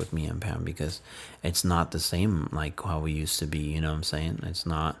relationship with me and Pam, because it's not the same like how we used to be. You know what I'm saying? It's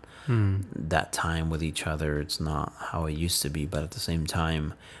not that time with each other. It's not how it used to be, but at the same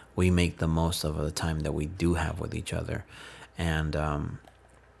time, we make the most of the time that we do have with each other. And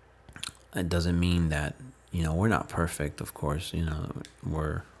it doesn't mean that, we're not perfect, of course.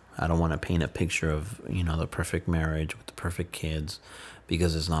 I don't want to paint a picture of, the perfect marriage with the perfect kids,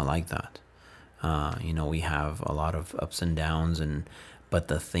 because it's not like that. We have a lot of ups and downs, but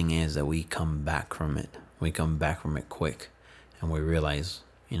the thing is that we come back from it. We come back from it quick, and we realize,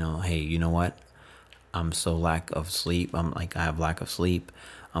 hey, you know what? I'm so lack of sleep. I have lack of sleep.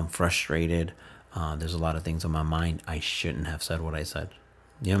 I'm frustrated. There's a lot of things on my mind. I shouldn't have said what I said.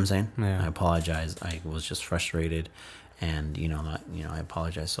 You know what I'm saying? Yeah. I apologize. I was just frustrated, and I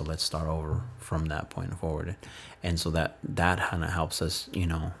apologize. So let's start over from that point forward. And so that kind of helps us,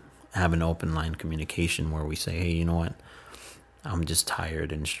 have an open line communication where we say, hey, you know what? I'm just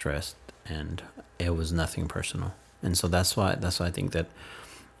tired and stressed, and it was nothing personal. And so that's why I think that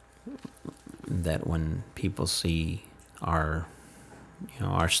when people see our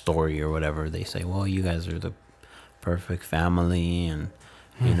story or whatever, they say, well, you guys are the perfect family, and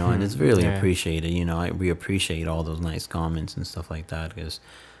and it's really appreciated. We appreciate all those nice comments and stuff like that, because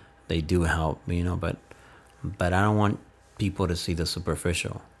they do help. But I don't want people to see the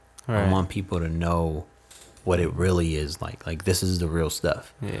superficial. Right. I want people to know what it really is like. Like, this is the real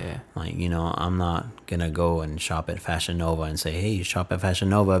stuff. Yeah. Like, I'm not gonna go and shop at Fashion Nova and say, hey, shop at Fashion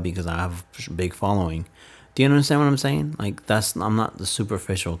Nova because I have a big following. Do you understand what I'm saying? Like, I'm not the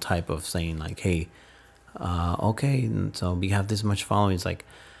superficial type of saying like, hey, okay, so we have this much following. It's like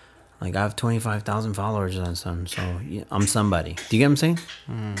I have 25,000 followers on some, so I'm somebody. Do you get what I'm saying?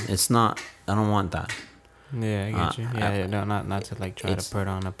 It's not. I don't want that. Yeah, I get you. No, not to like try to put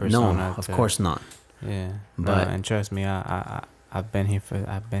on a persona. No, of course not. Yeah, but and trust me, I've been here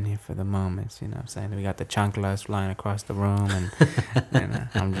for the moments. You know what I'm saying? We got the chanclas flying across the room, and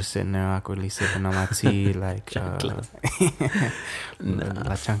I'm just sitting there awkwardly sipping on my tea, like la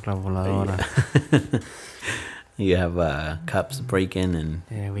chancla voladora. You have cups breaking and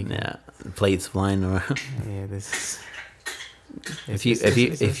plates flying around. Yeah, this. If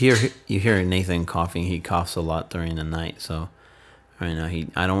you hear Nathan coughing, he coughs a lot during the night. So right now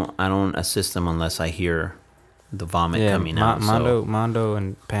I don't assist him unless I hear the vomit coming out. Mondo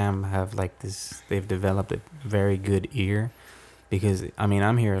and Pam have like this. They've developed a very good ear, because I mean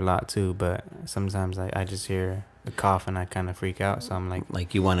I'm here a lot too, but sometimes I just hear the cough and I kind of freak out. So I'm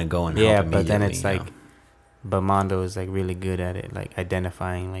like you want to go and help but then it's like, but Mondo is like really good at it, like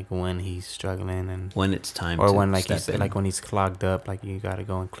identifying like when he's struggling and when it's time, or to when like step you said, in. like when he's clogged up, like you got to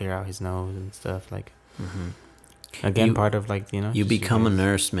go and clear out his nose and stuff. Like part of like you become a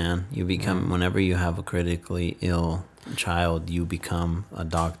nurse, man. You become whenever you have a critically ill child, you become a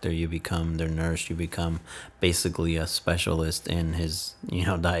doctor, you become their nurse, you become basically a specialist in his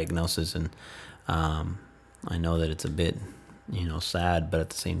diagnosis. And I know that it's a bit sad, but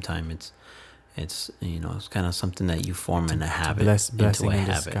at the same time it's it's kind of something that you form in a habit, blessing in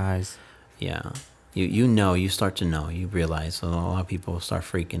disguise. Yeah, you start to know, you realize. So a lot of people start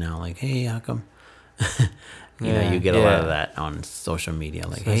freaking out, like, hey, how come you get a lot of that on social media,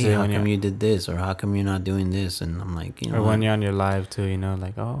 like, hey, how come you did this, or how come you're not doing this? And I'm like, or when you're on your live too,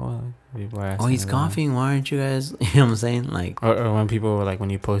 like, people are asking, he's coughing, why aren't you guys, you know what I'm saying, like, or when people were like, when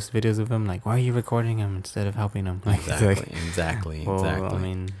you post videos of him, like, why are you recording him instead of helping him? Like, exactly. I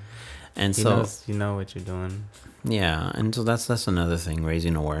mean, and so you know what you're doing. Yeah, and so that's another thing.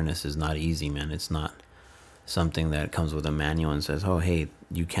 Raising awareness is not easy, man. It's not something that comes with a manual and says, oh, hey,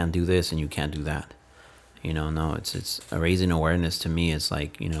 you can't do this and you can't do that. No, it's raising awareness. To me, it's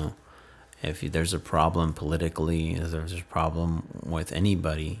like, if there's a problem politically, if there's a problem with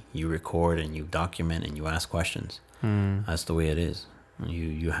anybody, you record and you document and you ask questions. That's the way it is.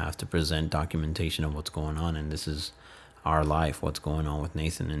 You have to present documentation of what's going on, and this is our life, what's going on with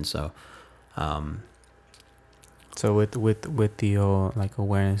Nathan. And so so with the whole like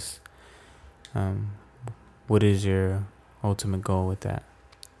awareness, what is your ultimate goal with that?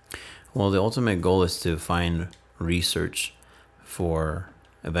 Well, the ultimate goal is to find research for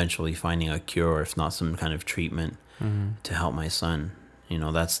eventually finding a cure, or if not some kind of treatment, to help my son.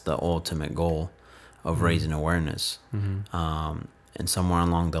 That's the ultimate goal of raising awareness. And somewhere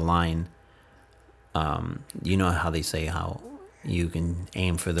along the line, you know how they say how you can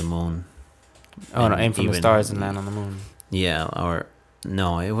aim for the moon. Aim for the stars and land on the moon. Yeah, or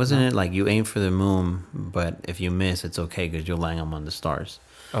no, it wasn't it like you aim for the moon, but if you miss, it's okay because you'll land them on the stars.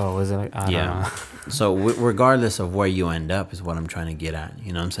 Oh, was it like, I don't know. So regardless of where you end up is what I'm trying to get at.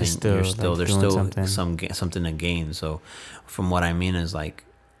 You know what I'm saying? There's still something to gain. So from what I mean is like,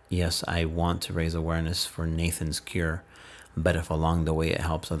 yes, I want to raise awareness for Nathan's cure, but if along the way it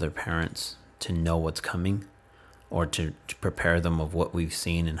helps other parents to know what's coming, or to prepare them of what we've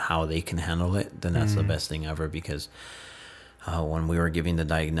seen and how they can handle it, then that's the best thing ever. Because when we were giving the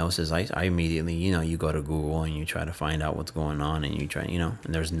diagnosis, I immediately, you go to Google and you try to find out what's going on, and you try, and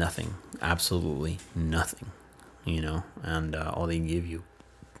there's nothing, absolutely nothing, and all they give you,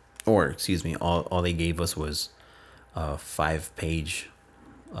 all they gave us was a 5-page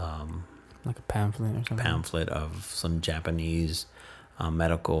like a pamphlet or something. Pamphlet of some Japanese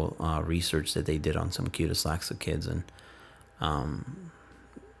medical research that they did on some Kiyosaki kids, and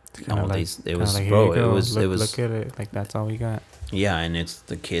it was look at it, like that's all we got. Yeah, and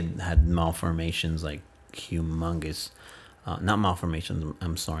the kid had malformations, like humongous, not malformations,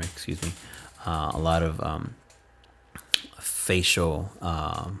 I'm sorry, excuse me, a lot of facial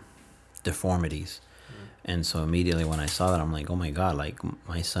deformities. And so immediately when I saw that, I'm like, oh my God, like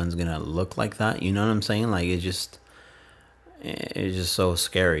my son's gonna look like that, you know what I'm saying? Like it's just so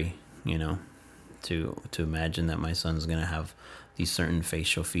scary, to imagine that my son's gonna have these certain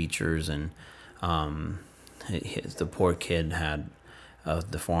facial features. And the poor kid had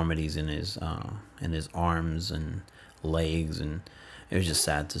deformities in his arms and legs, and it was just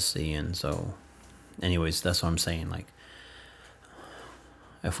sad to see. And so anyways, that's what I'm saying, like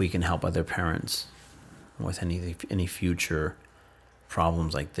if we can help other parents with any future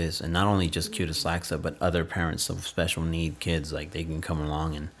problems like this, and not only just Kiyosaki, but other parents of special need kids, like they can come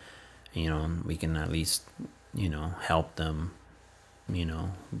along and we can at least help them,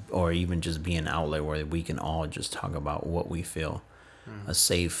 or even just be an outlet where we can all just talk about what we feel, a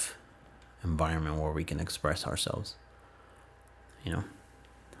safe environment where we can express ourselves, Yeah.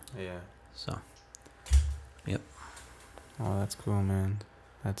 So yep. Oh, that's cool, man.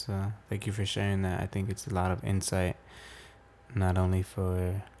 That's thank you for sharing that. I think it's a lot of insight, not only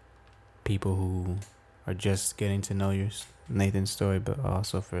for people who are just getting to know Nathan's story, but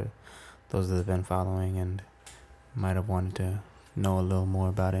also for those that have been following and might have wanted to know a little more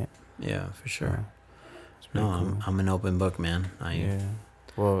about it. Yeah, for sure. It's No, Pretty cool. I'm an open book, man. Yeah.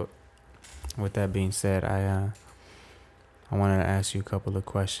 Well, with that being said, I wanted to ask you a couple of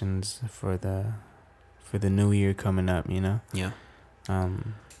questions for the new year coming up. Yeah.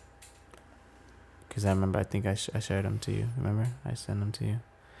 Because I remember, I think I shared them to you. Remember, I sent them to you.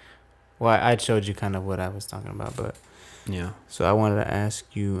 Well, I showed you kind of what I was talking about, but Yeah. so I wanted to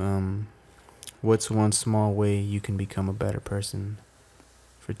ask you, what's one small way you can become a better person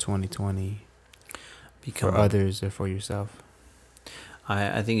for 2020 for others or for yourself?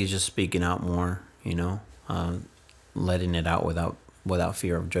 I think it's just speaking out more, letting it out without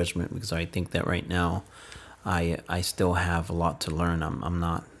fear of judgment, because I think that right now I still have a lot to learn. I'm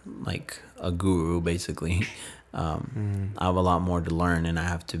not like a guru, basically. I have a lot more to learn, and I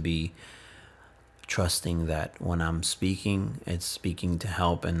have to be trusting that when I'm speaking, it's speaking to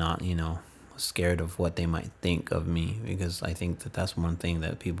help and not, scared of what they might think of me, because I think that that's one thing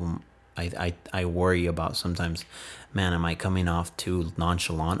that people I worry about sometimes. Man, am I coming off too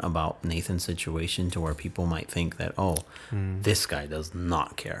nonchalant about Nathan's situation to where people might think that, this guy does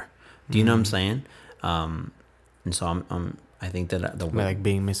not care? Do you know what I'm saying? And so I think that Like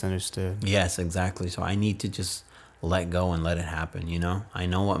being misunderstood. Yes, exactly. So I need to just let go and let it happen. I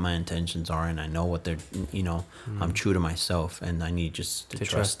know what my intentions are, and I know what they're. I'm true to myself, and I need just to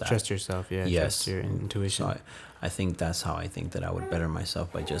trust that. Trust yourself. Yeah. Yes. Trust your intuition. So I think that's how I think that I would better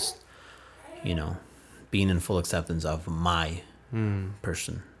myself, by just, being in full acceptance of my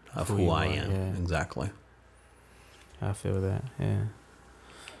person, of who I am. Yeah. Exactly. I feel that. Yeah.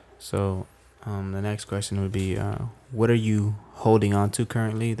 So, the next question would be, what are you holding on to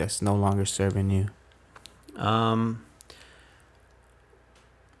currently that's no longer serving you? I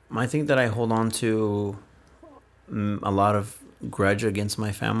think that I hold on to a lot of grudge against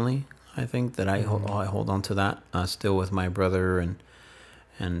my family. I think that I hold on to that still with my brother and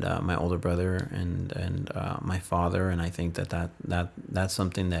my older brother and my father, and I think that's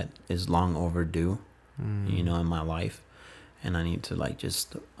something that is long overdue, in my life, and I need to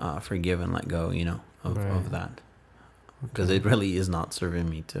just forgive and let go, of that, because it really is not serving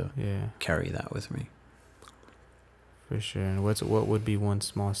me to carry that with me. For sure. And what would be one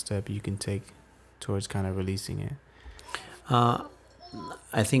small step you can take towards kind of releasing it?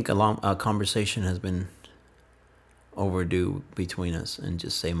 I think a conversation has been overdue between us, and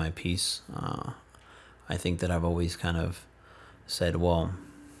just say my piece. I think that I've always kind of said, well,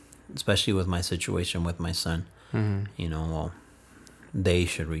 especially with my situation with my son, well, they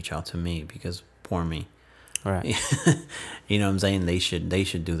should reach out to me, because poor me. Right. You know what I'm saying? They should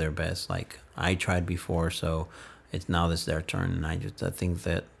do their best. Like, I tried before, so it's their turn, and I think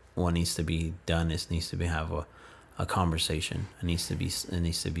that what needs to be done needs to be have a conversation. It needs to be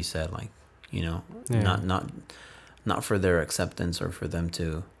said, not for their acceptance or for them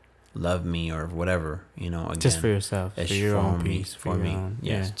to love me or whatever, again, just for yourself, for your own peace, for me.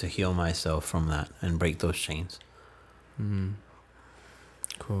 Yes, to heal myself from that and break those chains.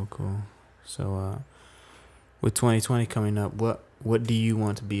 Cool. So, with 2020 coming up, what do you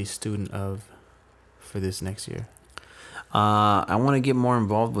want to be a student of for this next year? I want to get more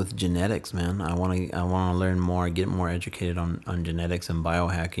involved with genetics, man. I want to learn more, get more educated on genetics and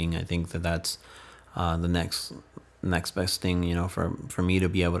biohacking. I think that's the next best thing, for me to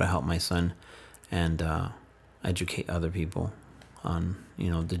be able to help my son and educate other people on,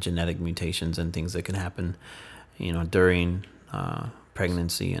 the genetic mutations and things that can happen, during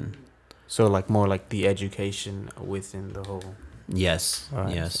pregnancy. And so more like the education within the whole. Yes.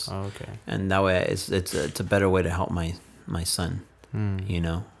 Right. Yes. Oh, okay. And that way it's a better way to help my son. As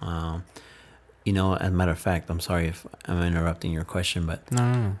a matter of fact, I'm sorry if I'm interrupting your question, but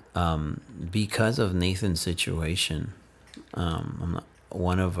no. Because of Nathan's situation,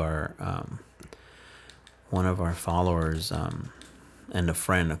 one of our followers, and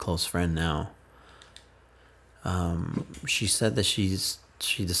a close friend now, she said that she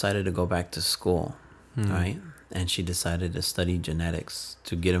decided to go back to school, right? And she decided to study genetics,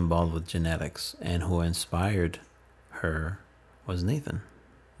 to get involved with genetics, and who inspired her was Nathan.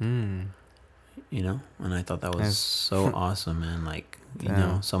 And I thought that was so awesome,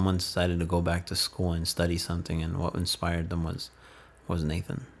 man. Someone decided to go back to school and study something, and what inspired them was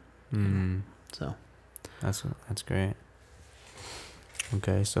Nathan. So that's great.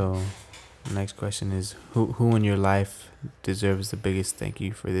 Okay, so the next question is, who in your life deserves the biggest thank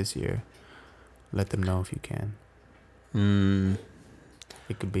you for this year? Let them know if you can.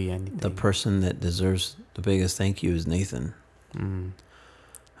 It could be anything. The person that deserves the biggest thank you is Nathan.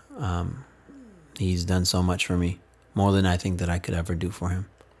 He's done so much for me, more than I think that I could ever do for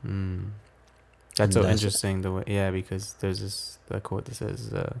him. That's so interesting, the way, because there's that quote that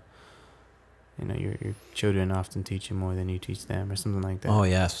says, your children often teach you more than you teach them, or something like that. Oh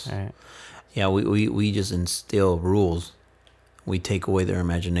yes. Right. Yeah, we just instill rules. We take away their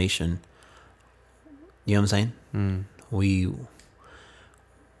imagination. You know what I'm saying? Mm.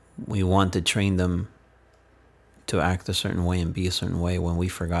 We want to train them to act a certain way and be a certain way when we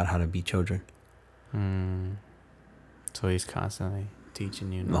forgot how to be children. Mm. So he's constantly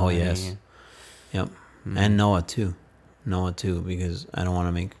teaching you. Oh yes. Yep. Mm. And Noah too, because I don't want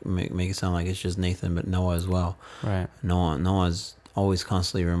to make it sound like it's just Nathan, but Noah as well. Right. Noah's always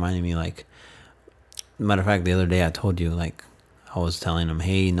constantly reminding me, like, matter of fact, the other day I told you, like, I was telling him,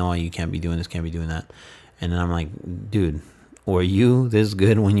 hey, Noah, you can't be doing this, can't be doing that. And then I'm like, dude, were you this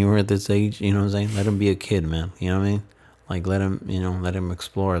good when you were at this age? You know what I'm saying? Let him be a kid, man. You know what I mean? Like, let him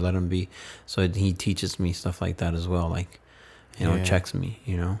explore, let him be. So he teaches me stuff like that as well. Like, checks me,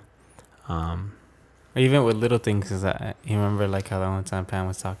 Even with little things, cause you remember like how that one time Pam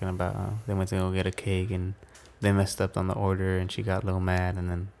was talking about they went to go get a cake and they messed up on the order and she got a little mad,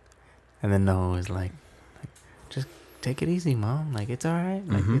 and then Noah was like, just take it easy, Mom. Like, it's all right.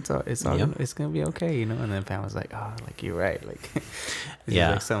 Like, it's all Yep. it's gonna be okay, And then Pam was like, oh, like, you're right. Like, it's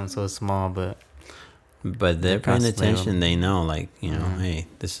Yeah. like something so small, but they're paying attention. They know, like, Mhm. hey,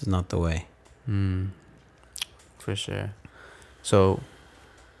 this is not the way. For sure. So,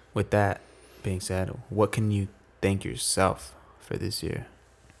 with that being said, what can you thank yourself for this year?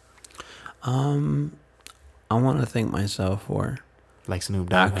 I want to thank myself for Like Snoop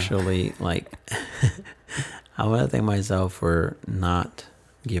Dogg. actually, like, I want to thank myself for not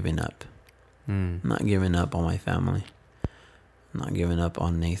giving up. Not giving up on my family. Not giving up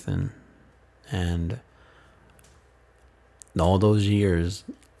on Nathan. And all those years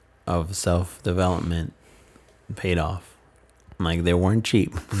of self-development paid off. Like, they weren't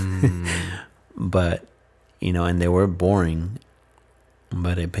cheap. But, and they were boring,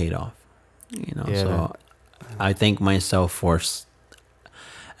 but it paid off. So I thank myself for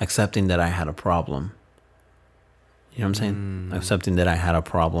accepting that I had a problem. You know what I'm saying? Accepting that I had a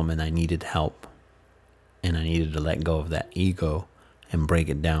problem and I needed help. And I needed to let go of that ego and break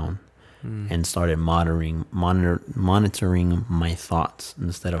it down. And started monitoring my thoughts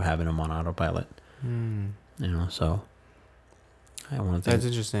instead of having them on autopilot. So I want to thank. That's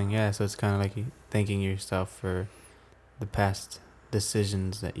interesting. Yeah, so it's kind of like you thanking yourself for the past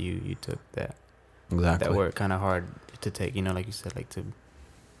decisions that you took that were kind of hard to take. Like you said, like to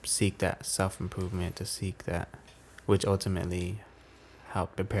seek that self-improvement, to seek that, which ultimately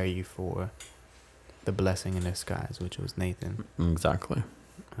helped prepare you for the blessing in disguise, which was Nathan. Exactly.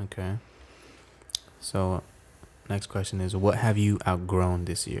 Okay. So, next question is, what have you outgrown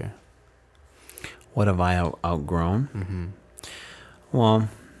this year? What have I outgrown? Mm-hmm. Well,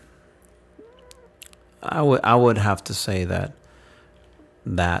 I would have to say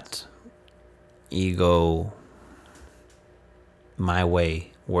that ego, my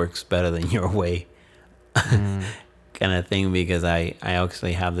way works better than your way, kind of thing, because I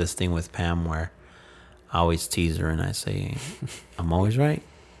actually have this thing with Pam where I always tease her and I say, I'm always right.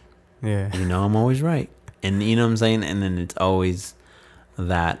 Yeah. I'm always right. And you know what I'm saying? And then it's always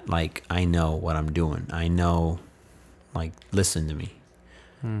that, like, I know what I'm doing. I know, like, listen to me.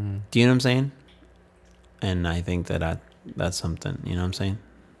 Do you know what I'm saying? And I think that's something, you know what I'm saying?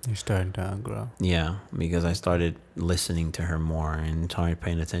 You're starting to outgrow. Yeah, because I started listening to her more and started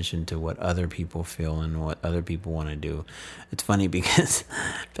paying attention to what other people feel and what other people want to do. It's funny because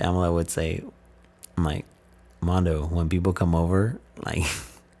Pamela would say, I'm like, Mondo, when people come over, like,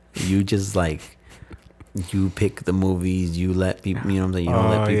 you just, like, you pick the movies, you let people, you know what I'm saying? You don't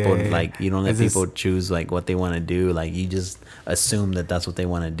let people, like, you don't let people choose, like, what they want to do. Like, you just assume that that's what they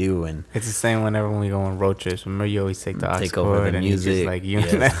want to do. And it's the same whenever we go on road trips. Remember, you always take the aux over cord the and music. You just, like, you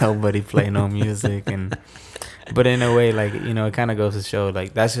don't let nobody play no music. But in a way, like, it kind of goes to show,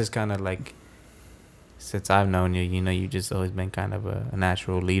 like, that's just kind of, like, since I've known you, you just always been kind of a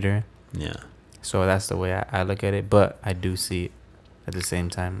natural leader. Yeah. So that's the way I look at it. But I do see it at the same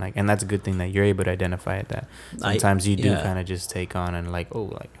time, like, and that's a good thing that you're able to identify it, that sometimes you do kind of just take on and, like, oh,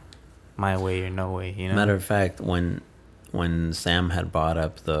 like, my way or no way, Matter of fact, when Sam had brought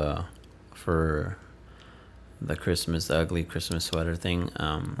up for the ugly Christmas sweater thing,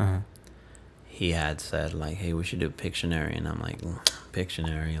 he had said, like, hey, we should do Pictionary. And I'm like,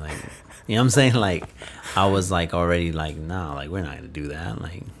 Pictionary? Like, you know what I'm saying? Like, I was, like, already, like, nah, like, we're not going to do that.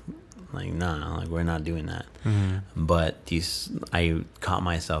 Like, nah, like, we're not doing that. But I caught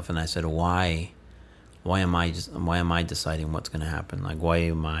myself and I said, why am I deciding what's going to happen? Like, why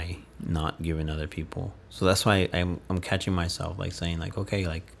am I not giving other people? So that's why I'm catching myself, like, saying, like, okay,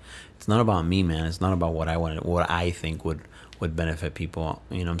 like, it's not about me, man. It's not about what I think would benefit people.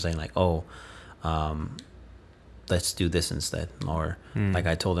 You know what I'm saying? Like, oh, let's do this instead. Or Mm. like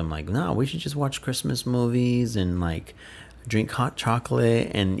I told him, like, no, we should just watch Christmas movies and like drink hot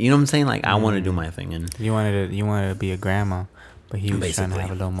chocolate, and you know what I'm saying. Like I want to do my thing, and You wanted to be a grandma, but he was trying to Basically.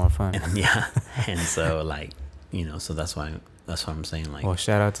 have a little more fun. and yeah, and so like so that's why I'm saying like Well,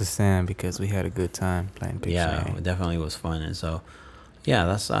 shout out to Sam because we had a good time playing Pictionary. yeah, it definitely was fun, and so yeah,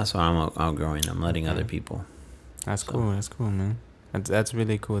 that's why I'm outgrowing. I'm letting other people. That's So- cool. That's cool, man. That's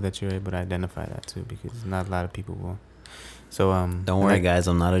really cool that you're able to identify that too, because not a lot of people will. So Don't worry, guys.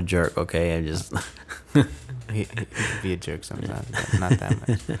 I'm not a jerk. Okay, I just he can be a jerk sometimes, but not that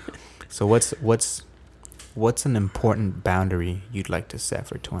much. So what's an important boundary you'd like to set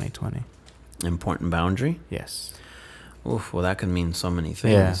for 2020? important boundary. Yes. Oof. Well, that could mean so many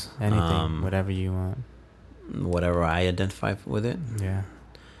things. Yeah. Anything, whatever you want. Whatever I identify with it. Yeah.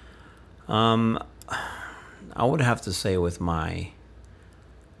 I would have to say with my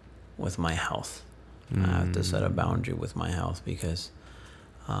health. I have to set a boundary with my health because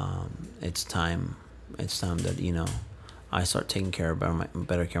it's time that I start taking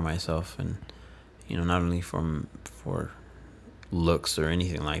better care of myself, and not only for looks or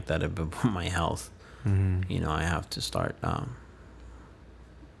anything like that, but for my health. Mm-hmm. I have to start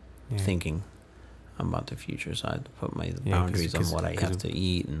thinking about the future, so I have to put my boundaries on what I have to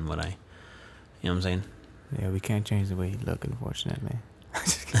eat and what I, you know what I'm saying? Yeah, we can't change the way you look, unfortunately.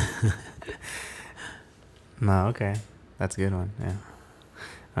 Just kidding. No, okay. That's a good one, yeah.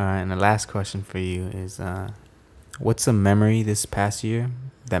 All right, and the last question for you is, what's a memory this past year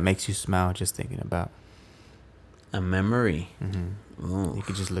that makes you smile just thinking about? A memory. Mm-hmm. You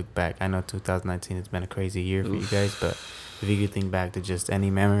could just look back. I know 2019 has been a crazy year for you guys, but if you could think back to just any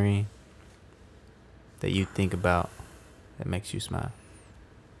memory that you think about that makes you smile.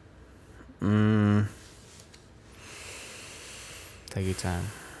 Take your time.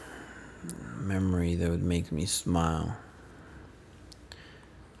 Memory that would make me smile.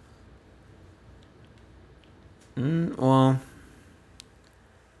 Well,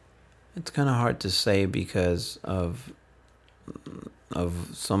 it's kind of hard to say because of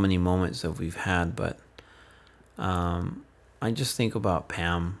so many moments that we've had, but I just think about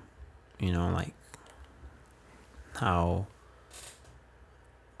Pam, like how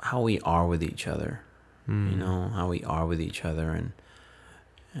we are with each other, how we are with each other,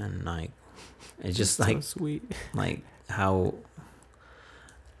 and like it's just like so sweet. like how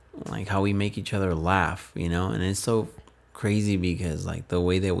we make each other laugh, and it's so crazy because like the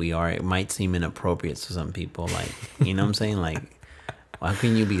way that we are, it might seem inappropriate to some people, like you know what I'm saying, like how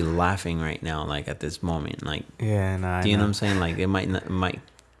can you be laughing right now, like at this moment, like Yeah, no, do you know what I'm saying, like it might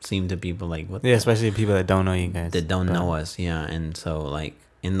seem to people like what, yeah, especially people that don't know you guys, that don't know us, yeah. And so like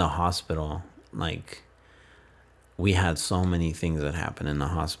in the hospital, like we had so many things that happened in the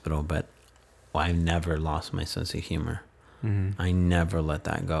hospital, but I've never lost my sense of humor. I never let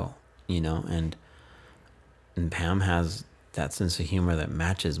that go, and Pam has that sense of humor that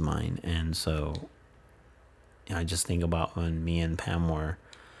matches mine. And so I just think about when me and Pam were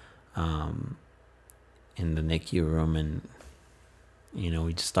in the NICU room, and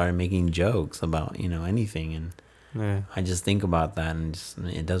we just started making jokes about anything, and yeah. I just think about that, and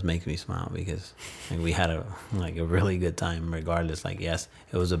it does make me smile because like we had a really good time regardless. Like yes,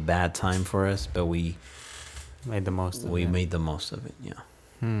 it was a bad time for us, but we Made the most of it. we made the most of it. Yeah.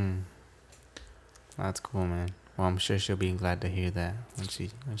 That's cool, man. Well, I'm sure she'll be glad to hear that when she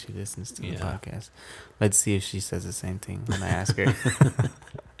listens to the podcast. Let's see if she says the same thing when I ask her.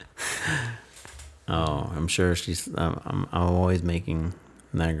 Oh, I'm sure she's. I'm always making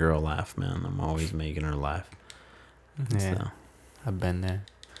that girl laugh, man. I'm always making her laugh. Yeah, So, I've been there.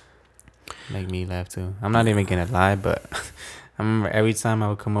 Make me laugh too. I'm not even gonna lie, but I remember every time I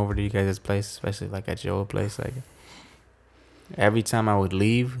would come over to you guys' place, especially like at your old place, like every time I would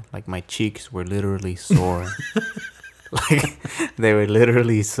leave, like my cheeks were literally sore. Like they were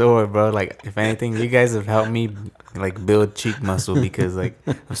literally sore, bro. Like if anything, you guys have helped me like build cheek muscle because like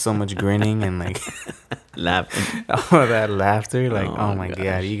of so much grinning and like laughing. all that laughter. Like oh my gosh.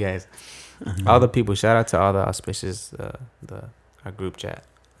 god, you guys, all the people. Shout out to all the auspicious, our group chat.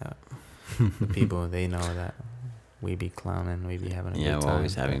 The people, they know that we be clowning, we be having a Yeah, good we're time.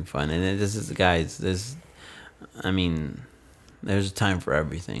 always having fun, and this is, guys. There's a time for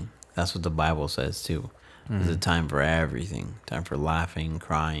everything. That's what the Bible says too. There's a time for everything. Time for laughing,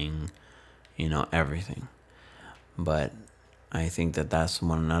 crying, everything. But I think that's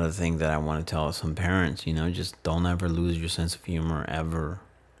another thing that I want to tell some parents. Just don't ever lose your sense of humor, ever,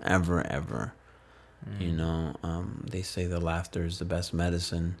 ever, ever. They say the laughter is the best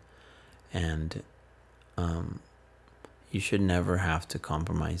medicine, and you should never have to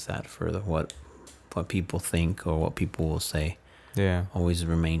compromise that for what people think or what people will say. Yeah. Always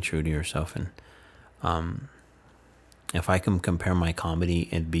remain true to yourself. And if I can compare my comedy,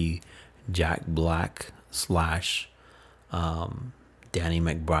 it'd be Jack Black / Danny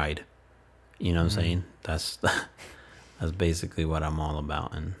McBride. You know what I'm saying? That's basically what I'm all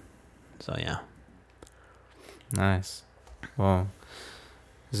about. And so, yeah. Nice. Well,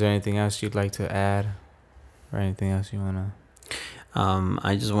 is there anything else you'd like to add, or anything else you wanna?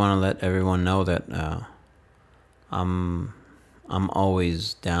 I just want to let everyone know that I'm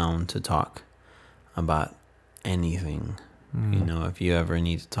always down to talk about anything. You know, if you ever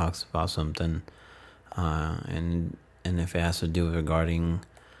need to talk about something, and if it has to do regarding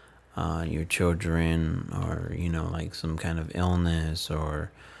your children, or you know, like some kind of illness,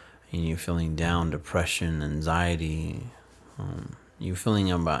 or you're feeling down, depression, anxiety, you're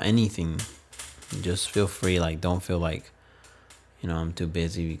feeling about anything, just feel free. Like, don't feel like, you know, I'm too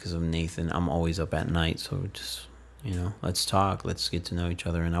busy because of Nathan. I'm always up at night, so just, you know, let's talk. Let's get to know each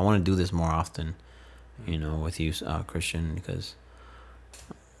other. And I want to do this more often, you know, with you, Christian, because,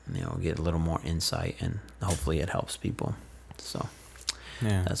 you know, get a little more insight, and hopefully it helps people. So,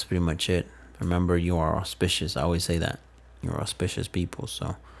 Yeah. that's pretty much it. Remember, you are auspicious. I always say that. You're auspicious people.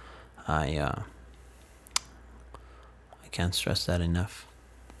 So, I can't stress that enough.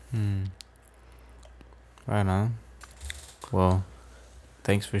 Right on. Well,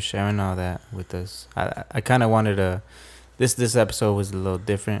 thanks for sharing all that with us. I kind of wanted to. This episode was a little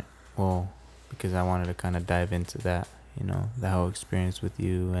different. Well, because I wanted to kind of dive into that. You know, the whole experience with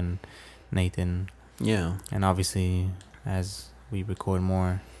you and Nathan. Yeah. And obviously, as we record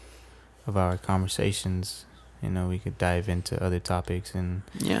more of our conversations, you know, we could dive into other topics, and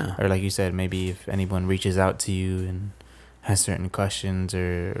Yeah. or like you said, maybe if anyone reaches out to you and has certain questions,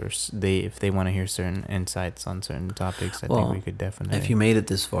 or if they want to hear certain insights on certain topics, I think we could definitely. If you made it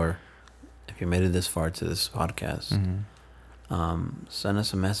this far to this podcast, send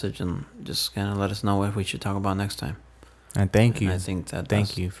us a message and just kind of let us know what we should talk about next time. And thank you. I think that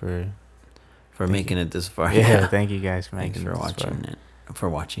thank you for making it this far. Yeah, thank you guys for Thanks making for it this watching far. it. For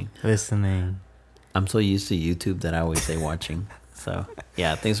watching. Listening. I'm so used to YouTube that I always say watching. So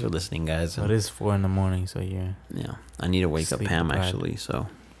yeah, thanks for listening, guys. So it is 4 a.m, so you're. Yeah, I need to wake up Sleep Pam deprived. actually, so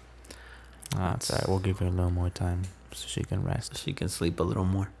It's alright. We'll give her a little more time so she can rest. she can sleep a little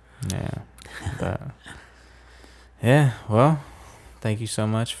more. Yeah. But yeah, well, thank you so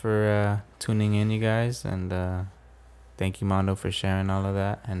much for tuning in, you guys, and thank you, Mondo, for sharing all of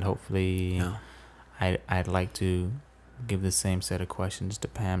that. And hopefully, Yeah. I'd like to give the same set of questions to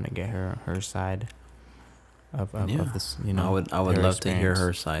Pam to get her side of this. You know, I would her love to hear experience.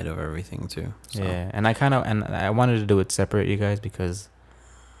 her side of everything too. So. Yeah, and I wanted to do it separate, you guys, because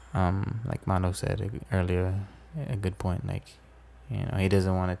like Mondo said earlier, a good point. Like, you know, he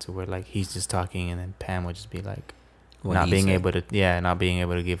doesn't want it to where like he's just talking and then Pam would just be like not being able to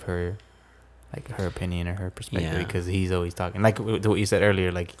give her like her opinion or her perspective, because he's always talking. Like what you said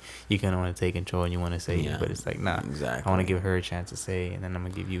earlier, like you kind of want to take control and you want to say it, but it's like nah. Exactly. I want to give her a chance to say, and then I'm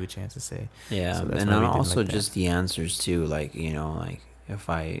gonna give you a chance to say. Yeah, So that's and why we did also like that. just the answers too. Like, you know, like if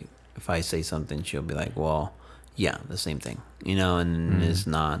I say something, she'll be like, "Well, yeah, the same thing," you know, and it's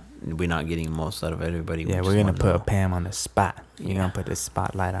not. We're not getting most out of everybody. Yeah, we're gonna put Pam on the spot. You're gonna put the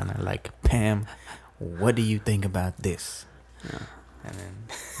spotlight on her. Like, Pam, what do you think about this? Yeah. And then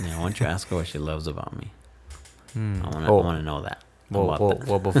Yeah, I want you to ask her what she loves about me. I want to know that.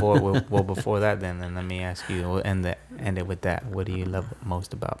 Before that, then let me ask you. We'll end it with that. What do you love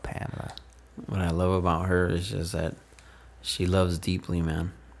most about Pamela? What I love about her is just that she loves deeply,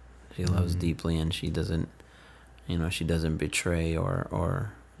 man. She loves deeply, and she doesn't, you know, she doesn't betray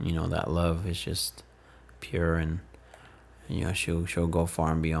or you know, that love is just pure, and you know, she'll go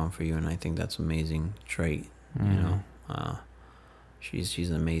far and beyond for you, and I think that's an amazing trait. You know, she's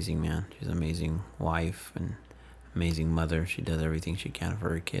an amazing man. She's an amazing wife and amazing mother. She does everything she can for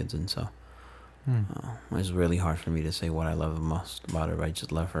her kids, and so it's really hard for me to say what I love the most about her. But I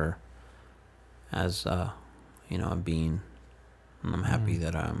just love her as you know, a being, and I'm happy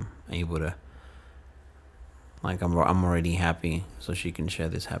that I'm able to. Like, I'm already happy, so she can share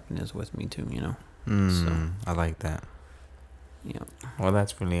this happiness with me too. You know. So I like that. yeah. Well,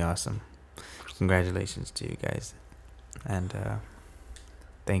 that's really awesome. Congratulations to you guys, and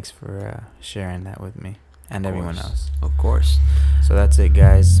thanks for sharing that with me and everyone else. Of course. So that's it,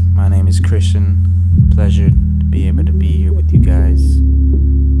 guys. My name is Christian. Pleasure to be able to be here with you guys.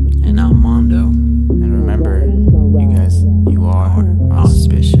 And I'm Mondo. And remember, you guys, you are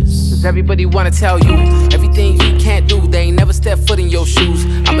auspicious. Does everybody wanna tell you everything you can't do? They ain't never step foot in your shoes.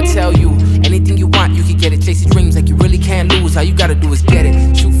 I'ma tell you anything you want, you can get it. Chase your dreams like you really can't lose. All you gotta do is get it.